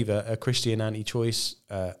Tara Shaver, a Christian anti-choice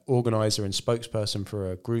organizer and spokesperson for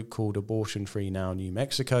a group called Abortion Free Now New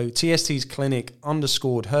Mexico, TST's clinic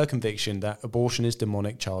underscored her conviction that abortion is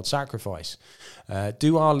demonic child sacrifice.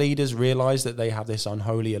 Do our leaders realize that they have this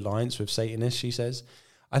unholy alliance with Satanists, she says?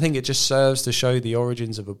 I think it just serves to show the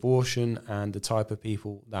origins of abortion and the type of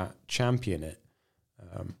people that champion it.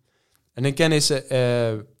 And again, it's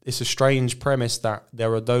a strange premise that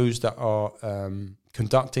there are those that are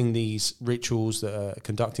conducting these rituals, that are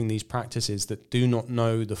conducting these practices that do not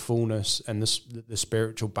know the fullness and the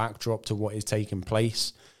spiritual backdrop to what is taking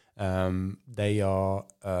place. They are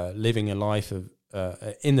living a life of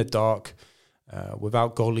in the dark,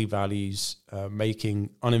 without godly values, making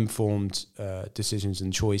uninformed decisions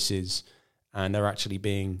and choices, and they're actually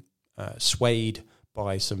being swayed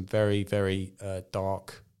by some very, very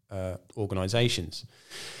dark organizations.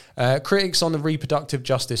 Critics on the reproductive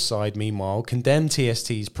justice side, meanwhile, condemn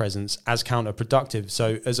TST's presence as counterproductive.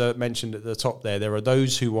 So, as I mentioned at the top there are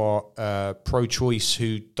those who are pro-choice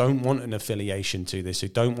who don't want an affiliation to this, who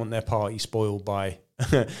don't want their party spoiled by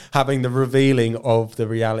having the revealing of the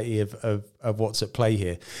reality of what's at play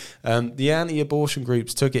here. The anti-abortion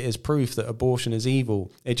groups took it as proof that abortion is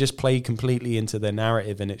evil. It just played completely into their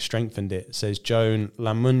narrative and it strengthened it, says Joan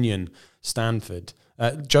Lamunion Sanford,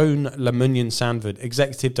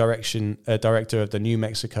 Executive Director of the New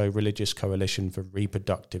Mexico Religious Coalition for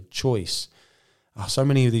Reproductive Choice. So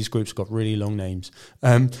many of these groups got really long names.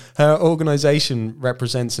 Her organization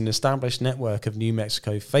represents an established network of New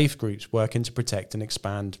Mexico faith groups working to protect and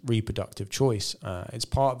expand reproductive choice. It's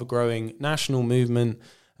part of a growing national movement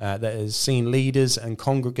that has seen leaders and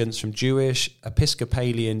congregants from Jewish,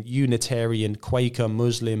 Episcopalian, Unitarian, Quaker,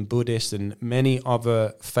 Muslim, Buddhist, and many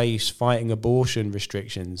other faiths fighting abortion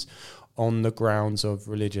restrictions on the grounds of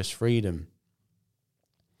religious freedom.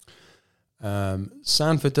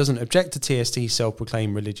 Sanford doesn't object to TST's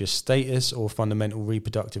self-proclaimed religious status or fundamental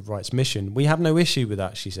reproductive rights mission. We have no issue with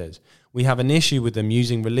that, she says. We have an issue with them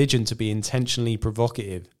using religion to be intentionally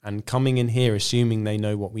provocative and coming in here assuming they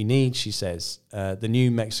know what we need, she says. The New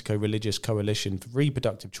Mexico Religious Coalition for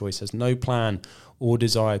Reproductive Choice has no plan or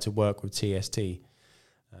desire to work with TST.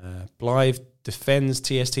 Blythe defends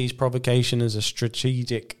TST's provocation as a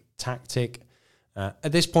strategic tactic.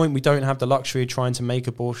 At this point, we don't have the luxury of trying to make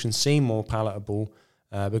abortion seem more palatable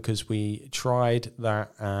because we tried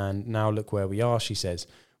that and now look where we are, she says.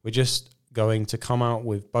 We're just going to come out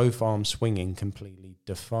with both arms swinging, completely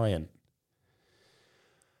defiant.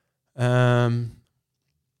 Let's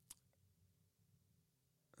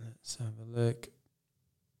have a look.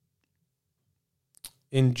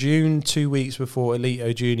 In June, 2 weeks before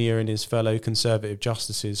Alito Jr. and his fellow conservative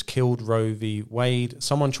justices killed Roe v. Wade,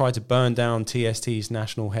 someone tried to burn down TST's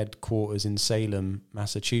national headquarters in Salem,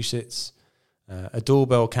 Massachusetts. A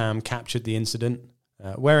doorbell cam captured the incident.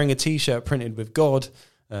 Wearing a T-shirt printed with God,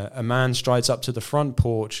 a man strides up to the front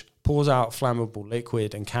porch, pours out flammable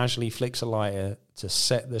liquid, and casually flicks a lighter to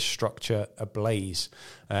set the structure ablaze.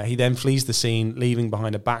 He then flees the scene, leaving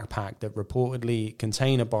behind a backpack that reportedly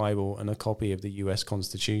contained a Bible and a copy of the U.S.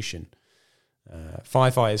 Constitution.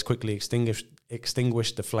 Firefighters quickly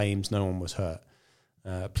extinguished the flames. No one was hurt.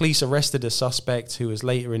 Police arrested a suspect who was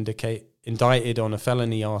later indicted on a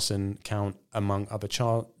felony arson count, among other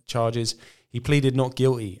charges. He pleaded not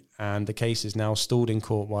guilty, and the case is now stalled in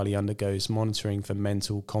court while he undergoes monitoring for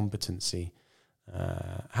mental competency.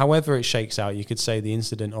 However it shakes out, you could say the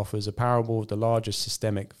incident offers a parable of the larger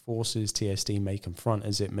systemic forces TST may confront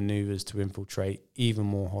as it manoeuvres to infiltrate even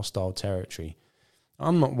more hostile territory.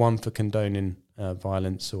 I'm not one for condoning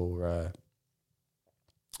violence or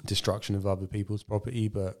destruction of other people's property,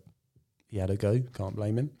 but he had a go, can't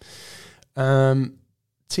blame him.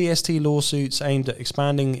 TST lawsuits aimed at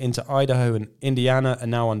expanding into Idaho and Indiana are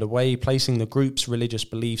now underway, placing the group's religious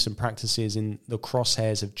beliefs and practices in the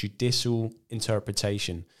crosshairs of judicial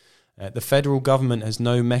interpretation. The federal government has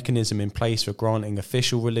no mechanism in place for granting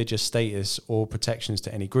official religious status or protections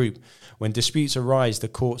to any group. When disputes arise, the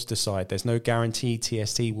courts decide. There's no guarantee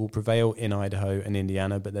TST will prevail in Idaho and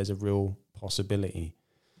Indiana, but there's a real possibility.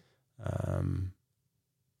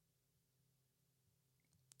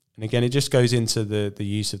 And again, it just goes into the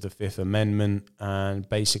use of the Fifth Amendment and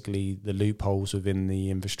basically the loopholes within the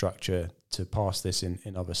infrastructure to pass this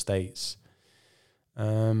in other states.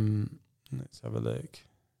 Let's have a look.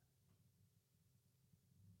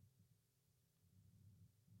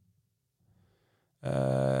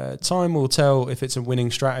 Time will tell if it's a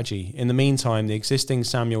winning strategy. In the meantime, the existing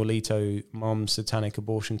Samuel Alito Mom's Satanic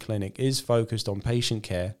Abortion Clinic is focused on patient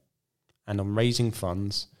care and on raising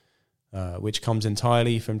funds, which comes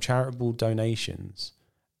entirely from charitable donations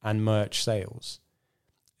and merch sales.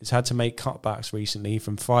 It's had to make cutbacks recently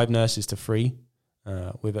from 5 nurses to 3,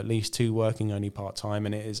 with at least 2 working only part-time,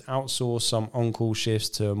 and it has outsourced some on-call shifts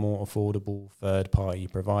to a more affordable third-party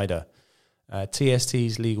provider.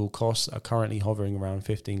 TST's legal costs are currently hovering around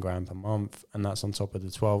 $15,000 per month, and that's on top of the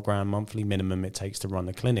 $12,000 monthly minimum it takes to run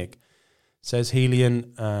the clinic. Says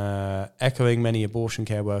Helian, echoing many abortion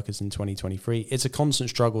care workers in 2023, it's a constant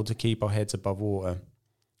struggle to keep our heads above water.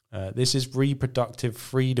 This is reproductive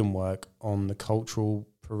freedom work on the cultural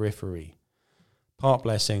periphery. Part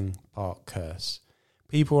blessing, part curse.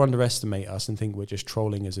 People underestimate us and think we're just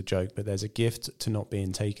trolling as a joke, but there's a gift to not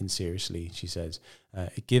being taken seriously, she says.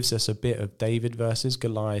 It gives us a bit of David versus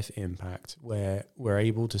Goliath impact, where we're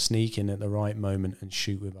able to sneak in at the right moment and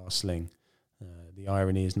shoot with our sling. The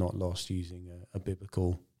irony is not lost using a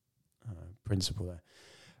biblical principle there.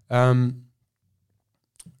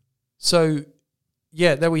 So,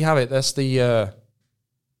 yeah, there we have it. That's the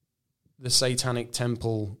Satanic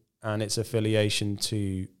Temple and its affiliation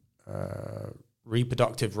to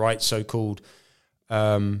reproductive rights, so-called.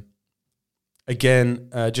 Again,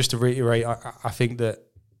 just to reiterate, I think that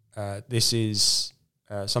this is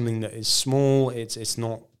something that is small. It's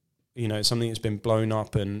not, it's something that's been blown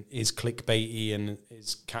up and is clickbaity and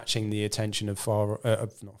is catching the attention of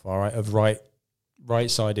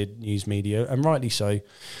right-sided news media, and rightly so.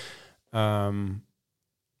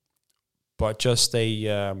 But just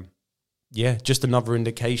just another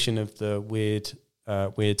indication of the weird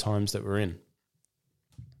times that we're in.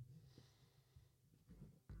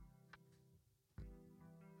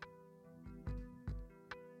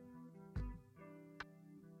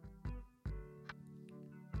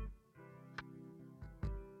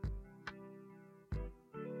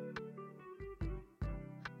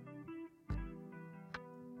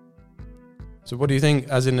 So what do you think?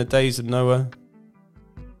 As in the days of Noah,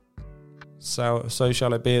 so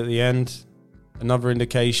shall it be at the end? Another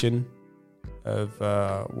indication of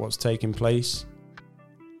what's taking place.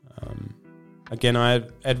 Again, I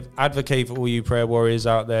advocate for all you prayer warriors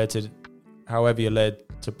out there to, however you're led,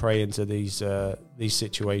 to pray into these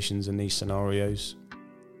situations and these scenarios.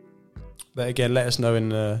 But again, let us know in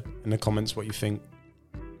the comments what you think.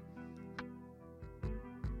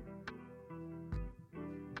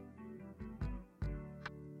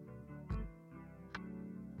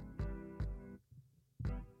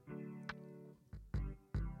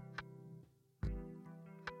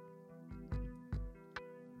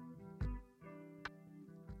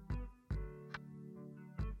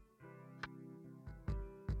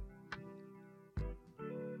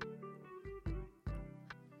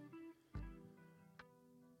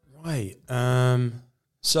 Right.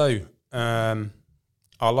 So our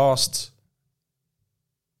last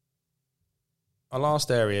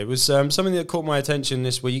area was something that caught my attention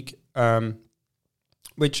this week,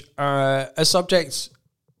 which a subject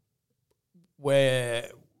where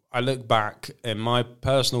I look back in my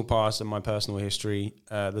personal past and my personal history.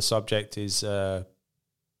 The subject is,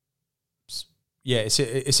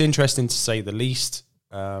 it's interesting to say the least.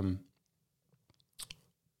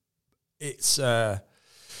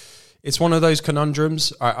 It's one of those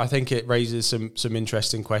conundrums. I think it raises some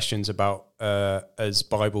interesting questions about as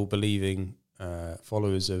Bible believing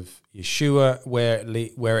followers of Yeshua,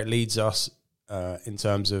 where it leads us in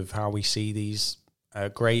terms of how we see these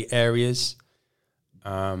grey areas.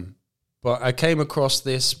 But I came across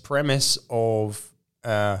this premise of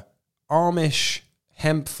Amish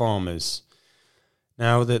hemp farmers.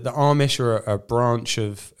 Now, the Amish are a branch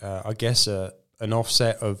of, I guess, an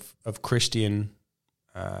offset of Christian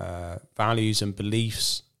values and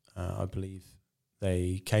beliefs. I believe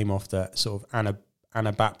they came off that sort of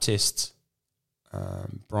Anabaptist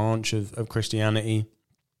branch of Christianity.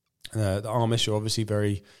 The Amish are obviously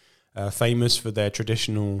very famous for their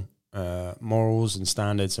traditional morals and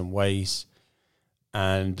standards and ways,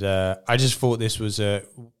 and I just thought this was a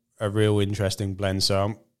real interesting blend.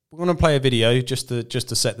 So we're going to play a video just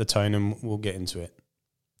to set the tone, and we'll get into it.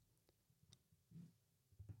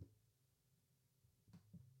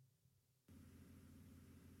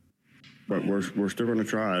 But we're still going to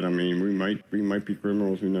try it. I mean, we might be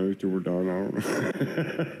criminals. Who knows till we're done? I don't know.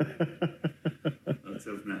 Let's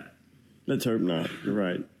hope not. Let's hope not. You're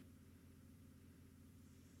right.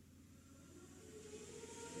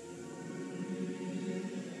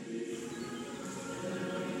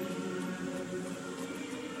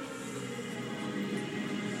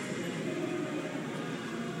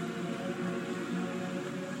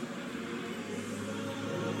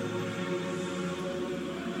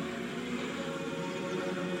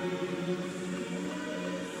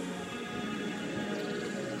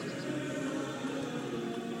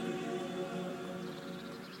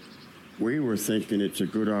 We were thinking it's a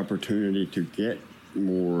good opportunity to get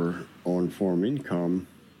more on-farm income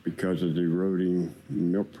because of the eroding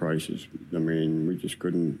milk prices. I mean, we just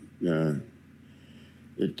couldn't. The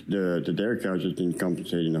dairy cows just didn't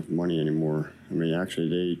compensate enough money anymore. I mean,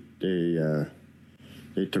 actually,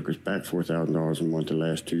 they took us back $4,000 a month the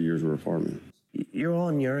last 2 years we were farming. You're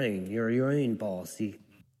on your own. You're your own boss.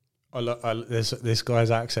 This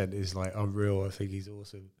guy's accent is like unreal. I think he's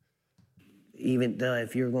awesome. Even though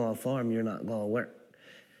if you're going to farm, you're not going to work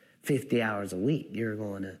 50 hours a week. You're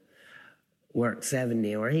going to work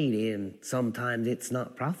 70 or 80, and sometimes it's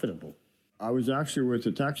not profitable. I was actually with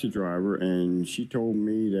a taxi driver, and she told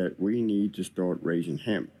me that we need to start raising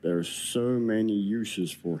hemp. There's so many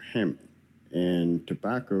uses for hemp, and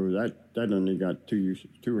tobacco, that only got two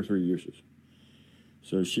or three uses.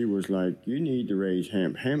 So she was like, you need to raise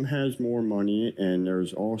hemp. Hemp has more money, and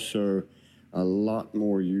there's also a lot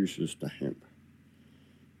more uses to hemp.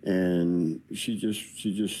 And she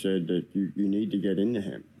just said that you need to get into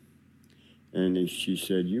hemp. And she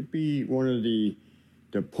said, you be one of the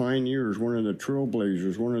pioneers, one of the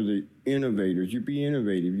trailblazers, one of the innovators. You be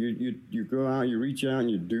innovative. You go out, you reach out, and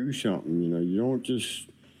you do something. You know, you don't just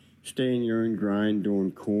stay in your own grind doing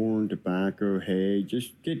corn, tobacco, hay.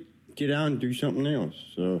 Just get out and do something else.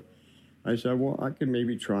 So I said, well, I could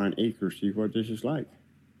maybe try an acre, see what this is like.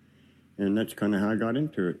 And that's kind of how I got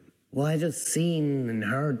into it. Well, I just seen and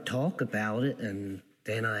heard talk about it, and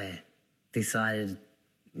then I decided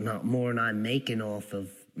not more than I'm making off of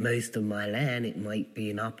most of my land, it might be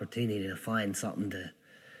an opportunity to find something to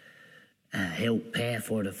help pay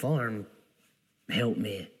for the farm, help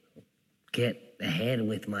me get ahead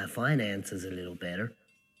with my finances a little better.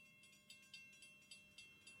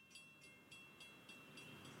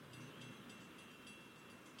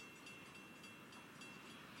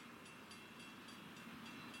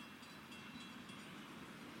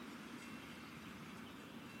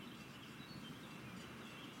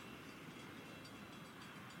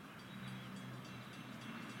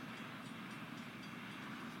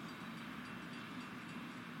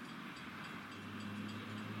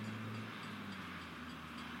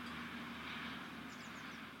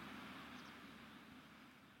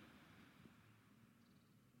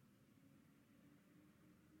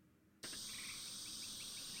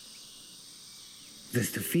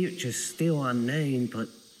 The future's still unknown, but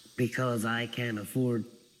because I can't afford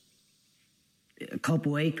a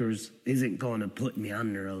couple acres isn't going to put me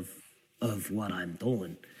under of what I'm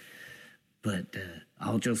doing. But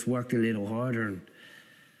I'll just work a little harder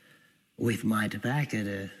with my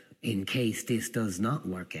tobacco in case this does not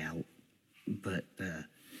work out. But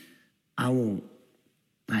I won't.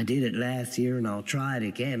 I did it last year, and I'll try it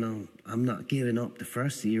again. I'm not giving up the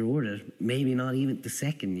first year or maybe not even the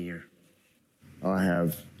second year. I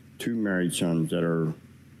have 2 married sons that are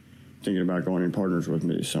thinking about going in partners with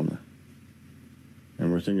me this summer.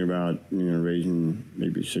 And we're thinking about, raising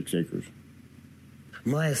maybe 6 acres.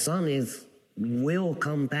 My son will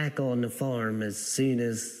come back on the farm as soon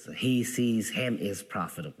as he sees hemp is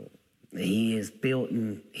profitable. He's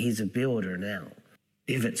a builder now.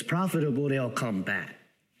 If it's profitable, they'll come back.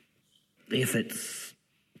 If it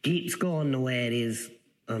keeps going the way it is,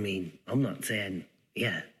 I'm not saying,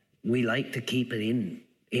 we like to keep it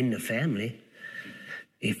in the family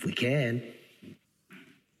if we can.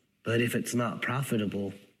 But if it's not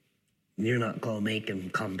profitable, you're not going to make them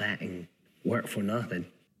come back and work for nothing.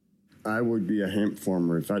 I would be a hemp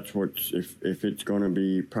farmer if it's going to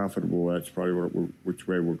be profitable. That's probably which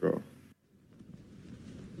way we'll go.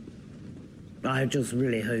 I just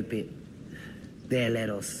really hope they'll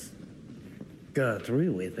let us go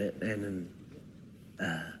through with it, and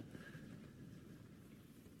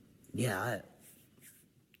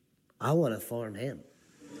I want to farm hemp.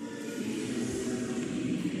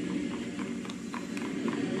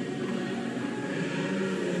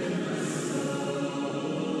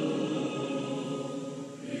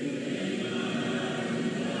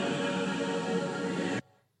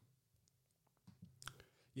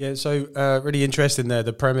 Yeah, so really interesting there,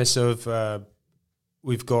 the premise of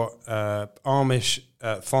we've got Amish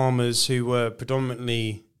farmers who were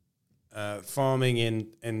predominantly farming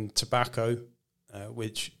in tobacco,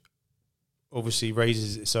 which obviously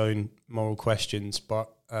raises its own moral questions, but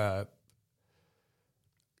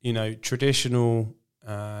traditional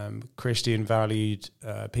Christian valued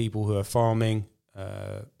people who are farming,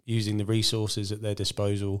 using the resources at their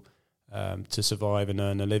disposal to survive and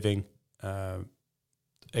earn a living.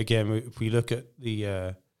 Again, if we look at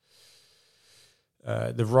the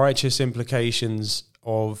righteous implications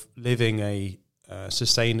of living a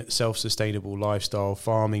self-sustainable lifestyle,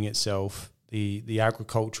 farming itself, the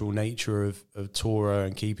agricultural nature of Torah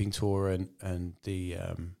and keeping Torah, and the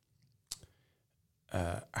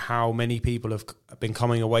how many people have been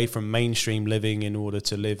coming away from mainstream living in order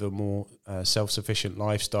to live a more self-sufficient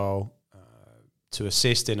lifestyle, to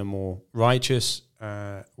assist in a more righteous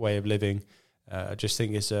way of living. I just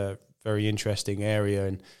think it's a very interesting area.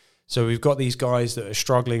 And so we've got these guys that are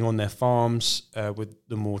struggling on their farms with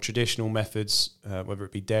the more traditional methods, whether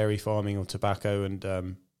it be dairy farming or tobacco.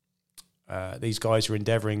 And these guys are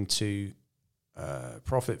endeavoring to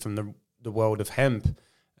profit from the world of hemp,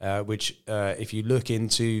 which if you look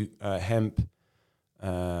into hemp,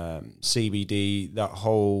 CBD, that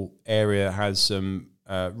whole area has some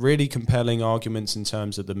really compelling arguments in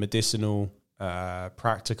terms of the medicinal,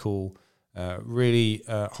 practical, really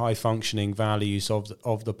high functioning values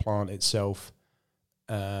of the plant itself,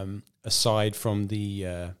 aside from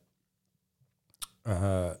the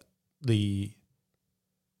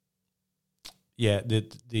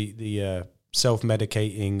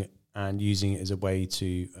self-medicating and using it as a way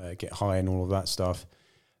to get high and all of that stuff.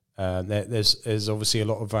 There's obviously a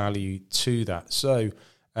lot of value to that. So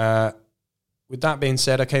with that being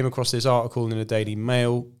said, I came across this article in the Daily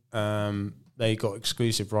Mail. They got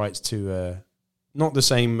exclusive rights to not the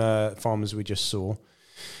same farmers we just saw,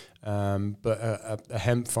 but a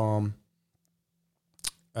hemp farm.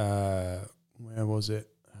 Where was it?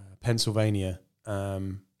 Pennsylvania.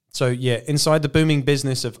 Inside the booming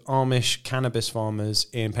business of Amish cannabis farmers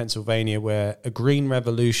in Pennsylvania, where a green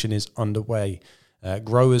revolution is underway.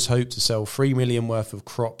 Growers hope to sell 3 million worth of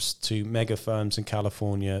crops to mega firms in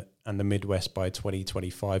California and the Midwest by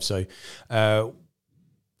 2025. So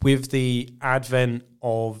with the advent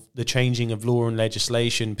of the changing of law and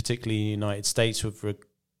legislation, particularly in the United States, with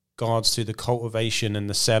regards to the cultivation and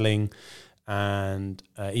the selling and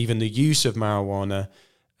even the use of marijuana,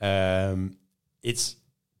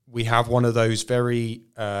 we have one of those very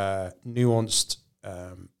nuanced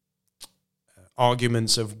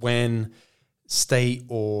arguments of when state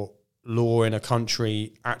or law in a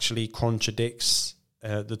country actually contradicts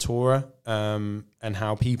the Torah, and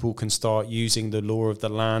how people can start using the law of the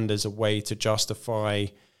land as a way to justify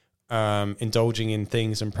indulging in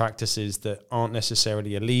things and practices that aren't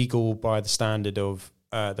necessarily illegal by the standard of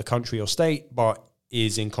the country or state, but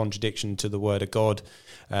is in contradiction to the word of God.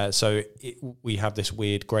 So we have this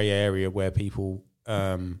weird grey area where people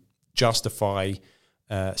justify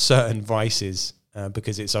certain vices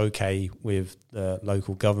because it's okay with the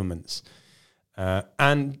local governments.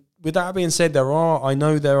 And with that being said, I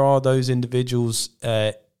know there are those individuals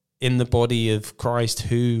in the body of Christ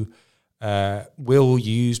who will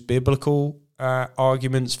use biblical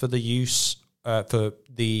arguments for the use for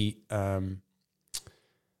the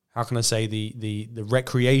how can I say the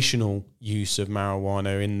recreational use of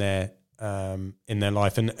marijuana in their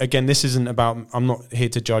life. And again, this isn't about, I'm not here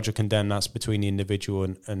to judge or condemn. That's between the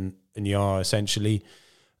individual and YAR, essentially.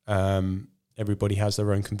 Everybody has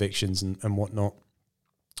their own convictions and whatnot.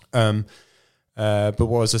 But what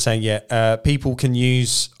was I saying? Yeah, people can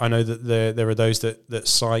use, I know that there are those that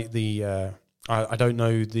cite the, I don't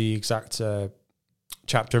know the exact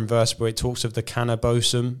chapter and verse, but it talks of the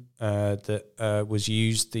cannabosum that was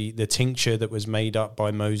used, the tincture that was made up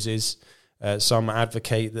by Moses. Some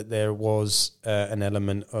advocate that there was an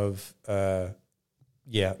element of marijuana.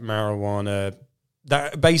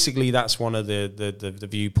 That basically, that's one of the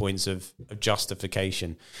viewpoints of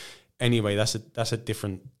justification. Anyway, that's a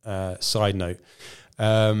different side note.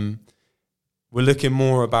 We're looking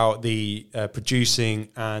more about the producing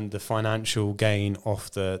and the financial gain off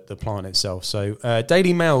the plant itself. So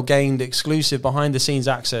Daily Mail gained exclusive behind-the-scenes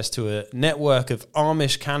access to a network of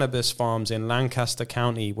Amish cannabis farms in Lancaster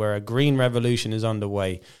County where a green revolution is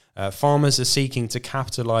underway. Farmers are seeking to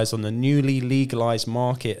capitalize on the newly legalized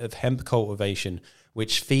market of hemp cultivation,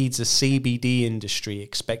 which feeds a CBD industry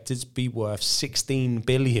expected to be worth $16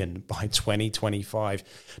 billion by 2025.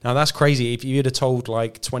 Now, that's crazy. If you'd have told,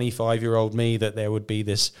 25-year-old me that there would be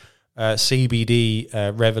this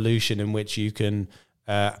CBD revolution in which you can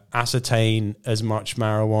ascertain as much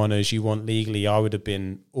marijuana as you want legally, I would have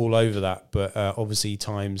been all over that. But obviously,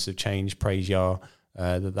 times have changed, praise Yah,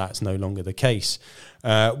 that's no longer the case.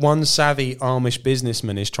 One savvy Amish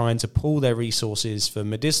businessman is trying to pool their resources for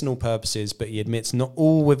medicinal purposes, but he admits not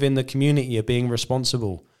all within the community are being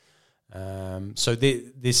responsible. So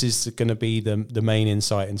this is going to be the main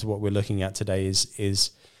insight into what we're looking at today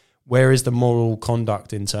is where is the moral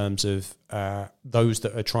conduct in terms of those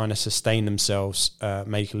that are trying to sustain themselves,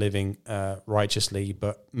 make a living righteously,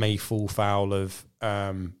 but may fall foul of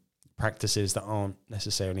practices that aren't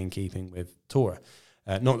necessarily in keeping with Torah.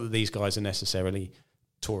 Not that these guys are necessarily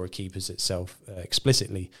Torah keepers itself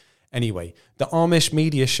explicitly. Anyway, the Amish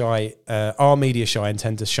media shy and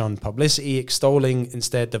tend to shun publicity, extolling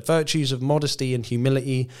instead the virtues of modesty and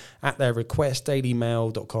humility. At their request,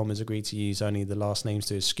 dailymail.com has agreed to use only the last names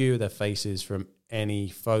to eschew their faces from any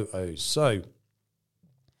photos. So,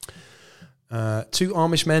 two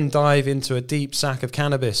Amish men dive into a deep sack of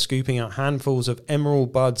cannabis, scooping out handfuls of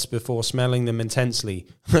emerald buds before smelling them intensely.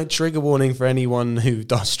 Trigger warning for anyone who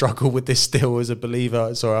does struggle with this still as a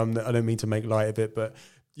believer. Sorry, I don't mean to make light of it, but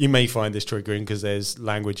you may find this triggering because there's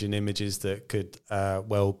language and images that could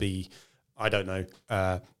well be, I don't know,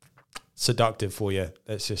 seductive for you.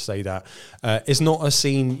 Let's just say that. It's not a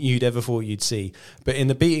scene you'd ever thought you'd see. But in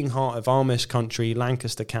the beating heart of Amish country,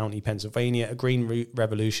 Lancaster County, Pennsylvania, a green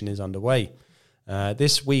revolution is underway.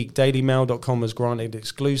 This week, dailymail.com has granted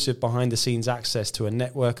exclusive behind-the-scenes access to a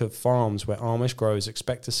network of farms where Amish growers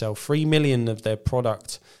expect to sell 3 million of their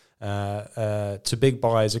product to big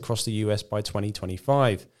buyers across the US by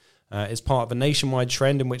 2025. It's part of a nationwide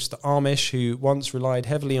trend in which the Amish, who once relied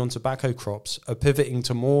heavily on tobacco crops, are pivoting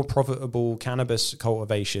to more profitable cannabis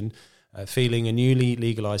cultivation, feeling a newly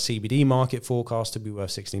legalized CBD market forecast to be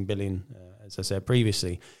worth $16 billion, as I said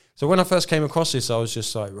previously. So when I first came across this, I was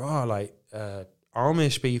just like,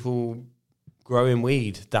 Amish people growing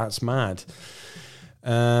weed, that's mad.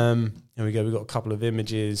 Here we go, we've got a couple of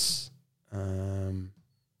images.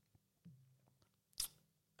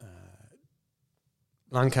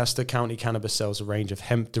 Lancaster County Cannabis sells a range of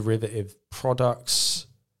hemp derivative products.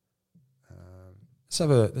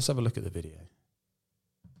 Let's have a look at the video.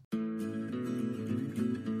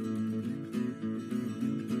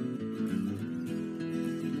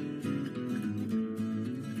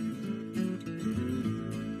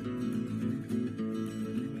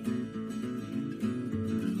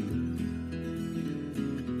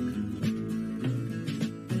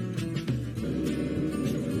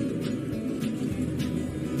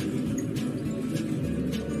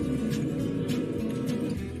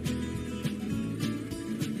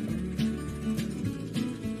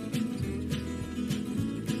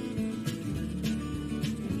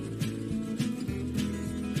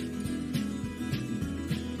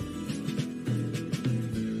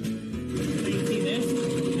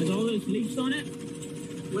 On it,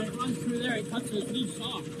 when it runs through there, it cuts those leaves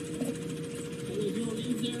off. So those little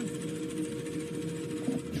leaves there.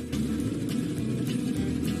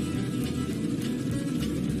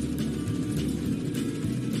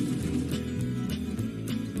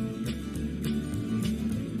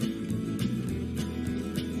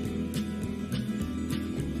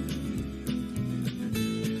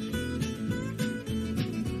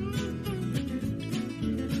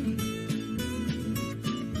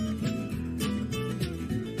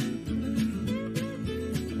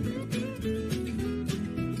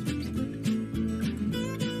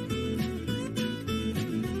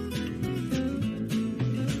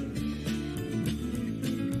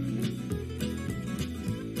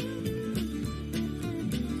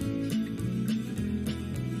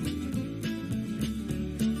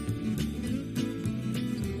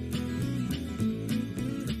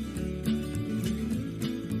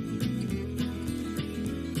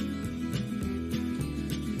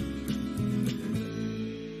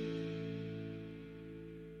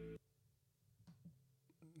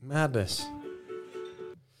 Madness.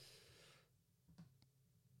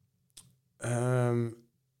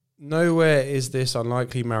 Nowhere is this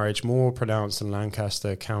unlikely marriage more pronounced than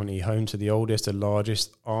Lancaster County, home to the oldest and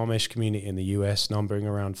largest Amish community in the US, numbering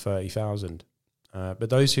around 30,000. But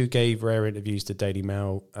those who gave rare interviews to Daily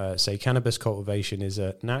Mail say cannabis cultivation is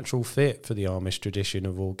a natural fit for the Amish tradition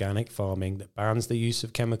of organic farming that bans the use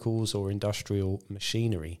of chemicals or industrial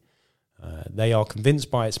machinery. They are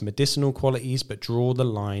convinced by its medicinal qualities but draw the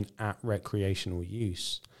line at recreational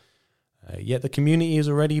use. Yet the community has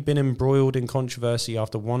already been embroiled in controversy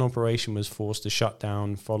after one operation was forced to shut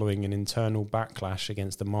down following an internal backlash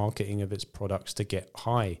against the marketing of its products to get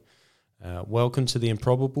high. Welcome to the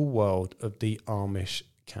improbable world of the Amish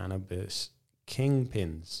cannabis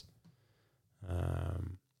kingpins.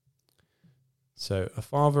 So a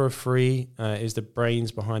father of three is the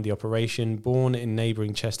brains behind the operation. Born in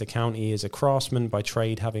neighbouring Chester County, is a craftsman by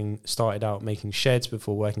trade, having started out making sheds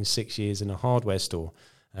before working 6 years in a hardware store.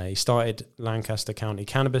 He started Lancaster County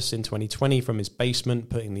Cannabis in 2020 from his basement,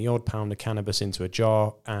 putting the odd pound of cannabis into a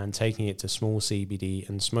jar and taking it to small CBD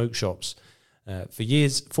and smoke shops.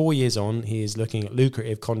 4 years on, he is looking at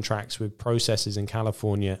lucrative contracts with processors in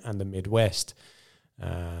California and the Midwest.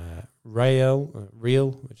 Real,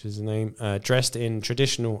 which is the name, dressed in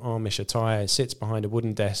traditional Amish attire, sits behind a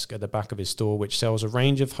wooden desk at the back of his store, which sells a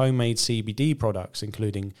range of homemade CBD products,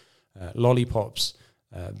 including lollipops,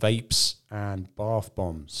 vapes, and bath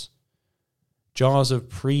bombs. Jars of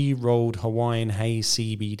pre-rolled Hawaiian haze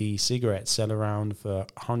CBD cigarettes sell around for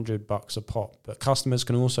 $100 a pop, but customers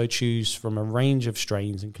can also choose from a range of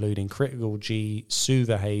strains, including Critical G,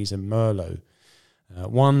 Suva Haze, and Merlot.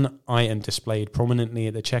 One item displayed prominently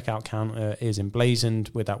at the checkout counter is emblazoned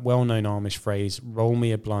with that well-known Amish phrase, "Roll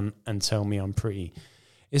me a blunt and tell me I'm pretty."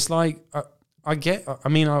 It's like, I'm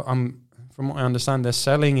from what I understand, they're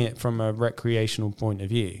selling it from a recreational point of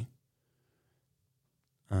view.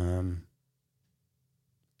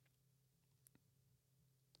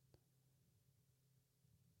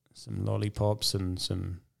 Some lollipops and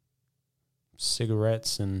some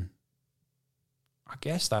cigarettes, and I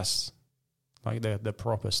guess that's like the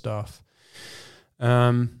proper stuff.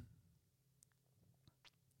 Rail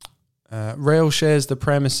shares the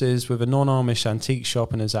premises with a non-Amish antique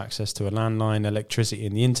shop and has access to a landline, electricity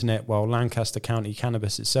and the internet, while Lancaster County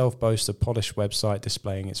Cannabis itself boasts a polished website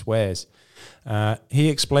displaying its wares. He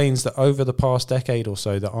explains that over the past decade or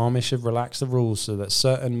so, the Amish have relaxed the rules so that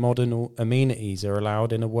certain modern amenities are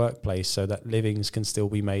allowed in a workplace so that livings can still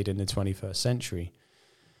be made in the 21st century.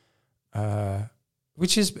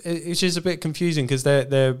 Which is a bit confusing because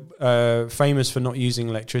they're famous for not using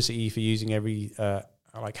electricity, for using every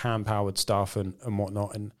like hand-powered stuff and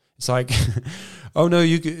whatnot, and it's like, oh no,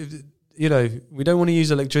 we don't want to use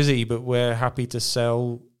electricity, but we're happy to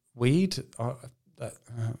sell weed. That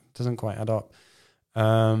doesn't quite add up.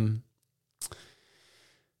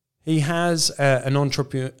 He has an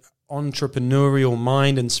entrepreneurial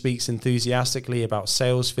mind and speaks enthusiastically about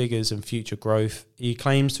sales figures and future growth. He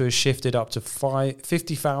claims to have shifted up to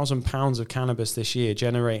 50,000 pounds of cannabis this year,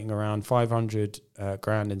 generating around 500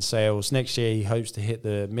 grand in sales. Next year, he hopes to hit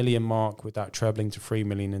the million mark, with that trebling to 3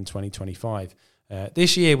 million in 2025.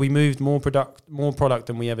 This year, we moved more product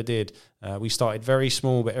than we ever did. We started very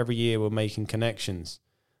small, but every year we're making connections.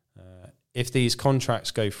 If these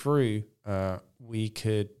contracts go through, we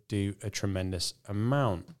could do a tremendous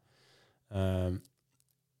amount.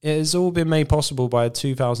 It has all been made possible by a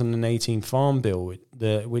 2018 Farm Bill,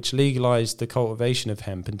 which legalized the cultivation of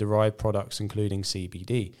hemp and derived products, including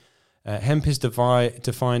CBD. Hemp is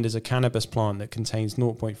defined as a cannabis plant that contains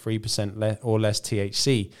 0.3% or less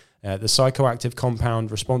THC, the psychoactive compound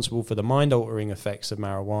responsible for the mind-altering effects of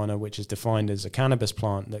marijuana, which is defined as a cannabis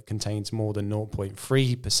plant that contains more than 0.3%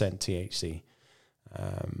 THC.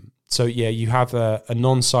 So yeah, you have a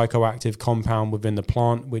non-psychoactive compound within the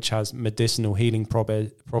plant which has medicinal healing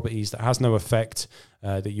properties, that has no effect,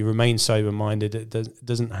 that you remain sober-minded. It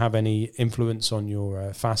doesn't have any influence on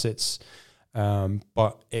your facets,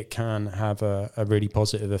 but it can have a really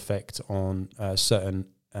positive effect on certain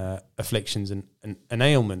afflictions and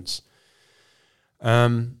ailments.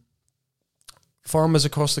 Farmers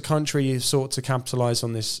across the country have sought to capitalise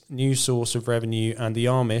on this new source of revenue, and the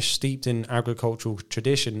Amish, steeped in agricultural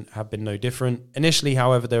tradition, have been no different. Initially,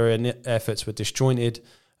 however, their efforts were disjointed.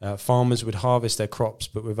 Farmers would harvest their crops,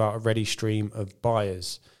 but without a ready stream of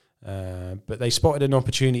buyers. But they spotted an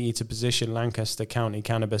opportunity to position Lancaster County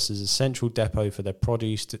Cannabis as a central depot for their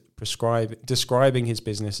produce, describing his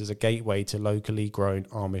business as a gateway to locally grown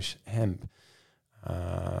Amish hemp.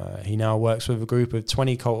 He now works with a group of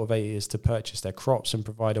 20 cultivators to purchase their crops and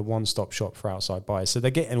provide a one-stop shop for outside buyers. So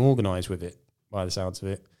they're getting organised with it, by the sounds of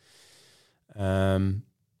it. And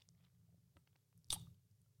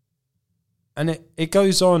it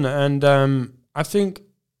goes on, and I think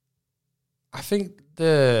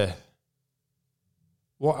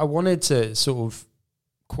what I wanted to sort of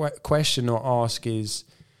question or ask is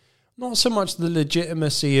not so much the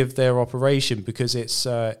legitimacy of their operation, because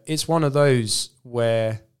it's one of those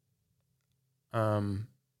where, are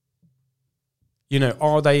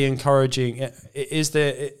they encouraging? Is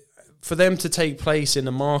there for them to take place in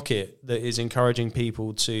a market that is encouraging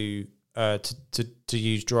people to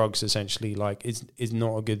use drugs, essentially, like is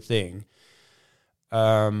not a good thing.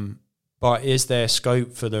 But is there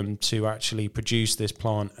scope for them to actually produce this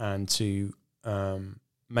plant and to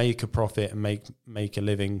make a profit and make a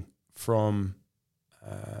living from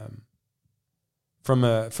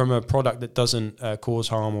a product that doesn't cause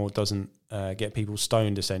harm or doesn't get people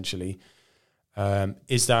stoned, essentially?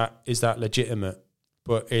 Is that legitimate?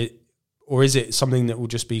 Or is it something that will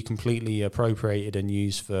just be completely appropriated and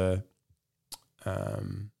used for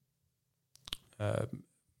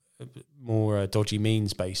more dodgy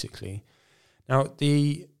means, basically? Now,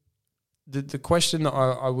 the question that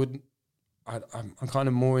I'm kind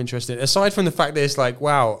of more interested, aside from the fact that it's like,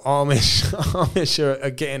 wow, Amish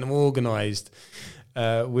are getting organised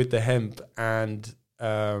with the hemp, and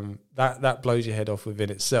that blows your head off within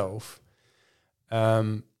itself.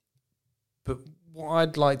 But what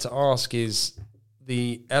I'd like to ask is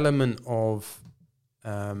the element of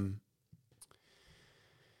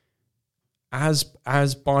as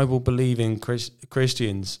Bible-believing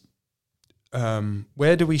Christians,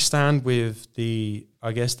 where do we stand with the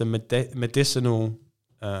medicinal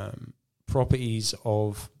properties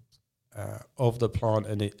of the plant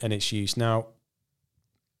and its use? Now,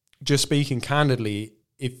 just speaking candidly,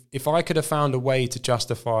 if I could have found a way to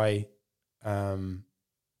justify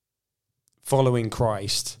following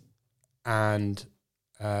Christ and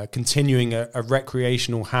continuing a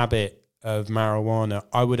recreational habit of marijuana,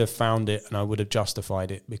 I would have found it and I would have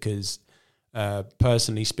justified it, because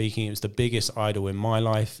personally speaking, it was the biggest idol in my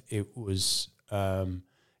life. It was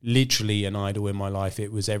literally an idol in my life.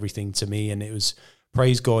 It was everything to me, and it was,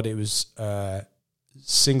 praise God, it was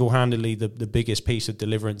single-handedly the biggest piece of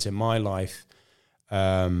deliverance in my life.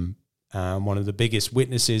 One of the biggest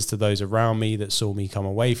witnesses to those around me that saw me come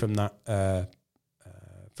away from that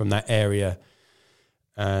area.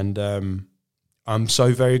 And I'm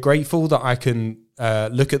so very grateful that I can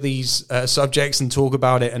look at these subjects and talk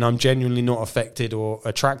about it, and I'm genuinely not affected or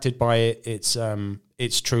attracted by it.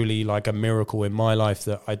 It's truly like a miracle in my life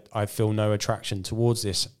that I feel no attraction towards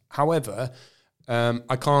this. However,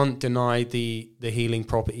 I can't deny the healing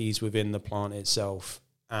properties within the plant itself.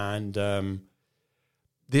 And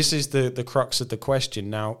this is the crux of the question.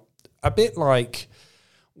 Now, a bit like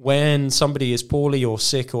when somebody is poorly or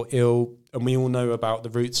sick or ill, and we all know about the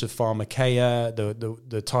roots of pharmakeia,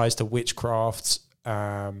 the ties to witchcraft.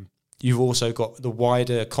 You've also got the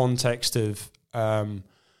wider context of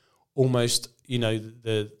almost,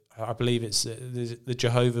 I believe it's the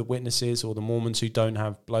Jehovah's Witnesses or the Mormons who don't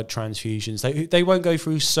have blood transfusions. They won't go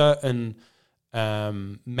through certain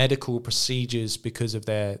medical procedures because of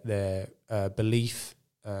their belief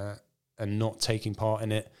and not taking part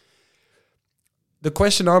in it. The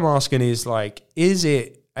question I'm asking is, like, is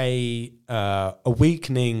it a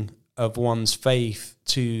weakening of one's faith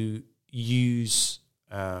to use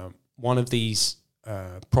one of these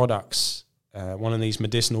products, one of these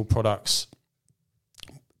medicinal products,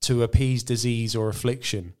 to appease disease or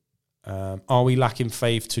affliction? Are we lacking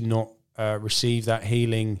faith to not receive that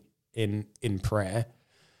healing in prayer,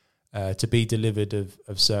 to be delivered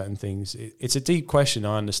of certain things? It's a deep question,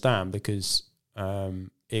 I understand, because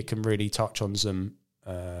it can really touch on some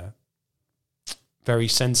very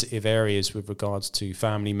sensitive areas with regards to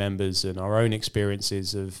family members and our own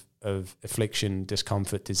experiences of affliction,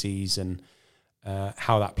 discomfort, disease, and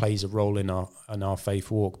how that plays a role in our faith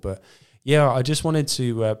walk. But yeah, I just wanted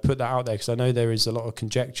to put that out there, because I know there is a lot of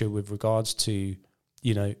conjecture with regards to,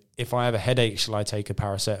 if I have a headache, shall I take a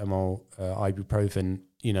paracetamol, ibuprofen?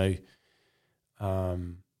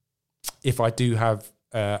 If I do have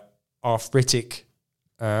arthritic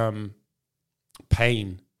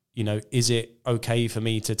pain, is it okay for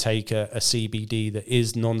me to take a CBD that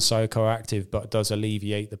is non-psychoactive but does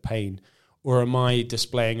alleviate the pain? Or am I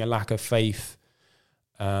displaying a lack of faith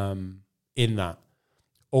in that?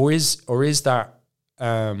 Or is that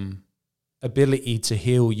ability to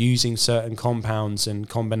heal using certain compounds and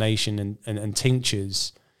combination and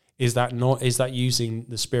tinctures, is that using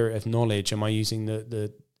the spirit of knowledge? Am I using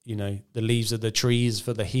the leaves of the trees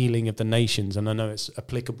for the healing of the nations? And I know it's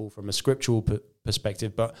applicable from a scriptural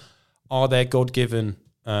perspective, but are there God-given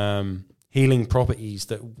healing properties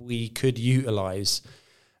that we could utilize,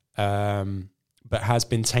 but has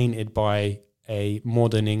been tainted by a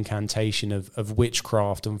modern incantation of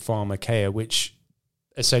witchcraft and pharmakeia, which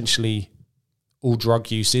essentially all drug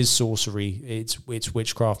use is sorcery. It's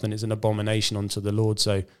witchcraft, and it's an abomination unto the Lord.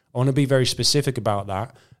 So I want to be very specific about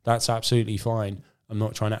that. That's absolutely fine. I'm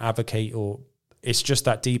not trying to advocate, or it's just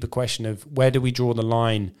that deeper question of where do we draw the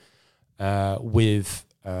line with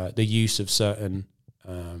the use of certain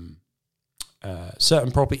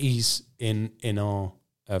properties in our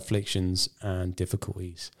afflictions and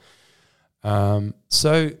difficulties.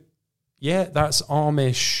 So yeah, that's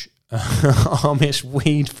Amish Amish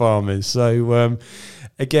weed farmers. So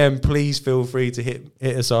again, please feel free to hit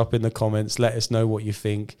us up in the comments. Let us know what you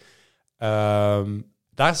think.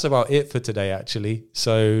 That's about it for today, actually.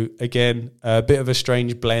 So again, a bit of a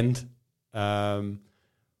strange blend, but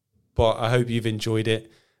I hope you've enjoyed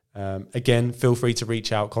it. Again, feel free to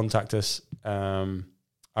reach out, contact us. I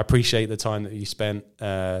appreciate the time that you spent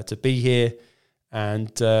to be here.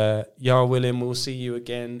 And Yah willing, we'll see you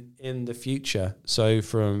again in the future. So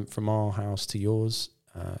from our house to yours,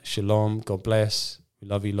 shalom, God bless. We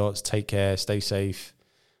love you lots. Take care, stay safe,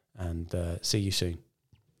 and see you soon.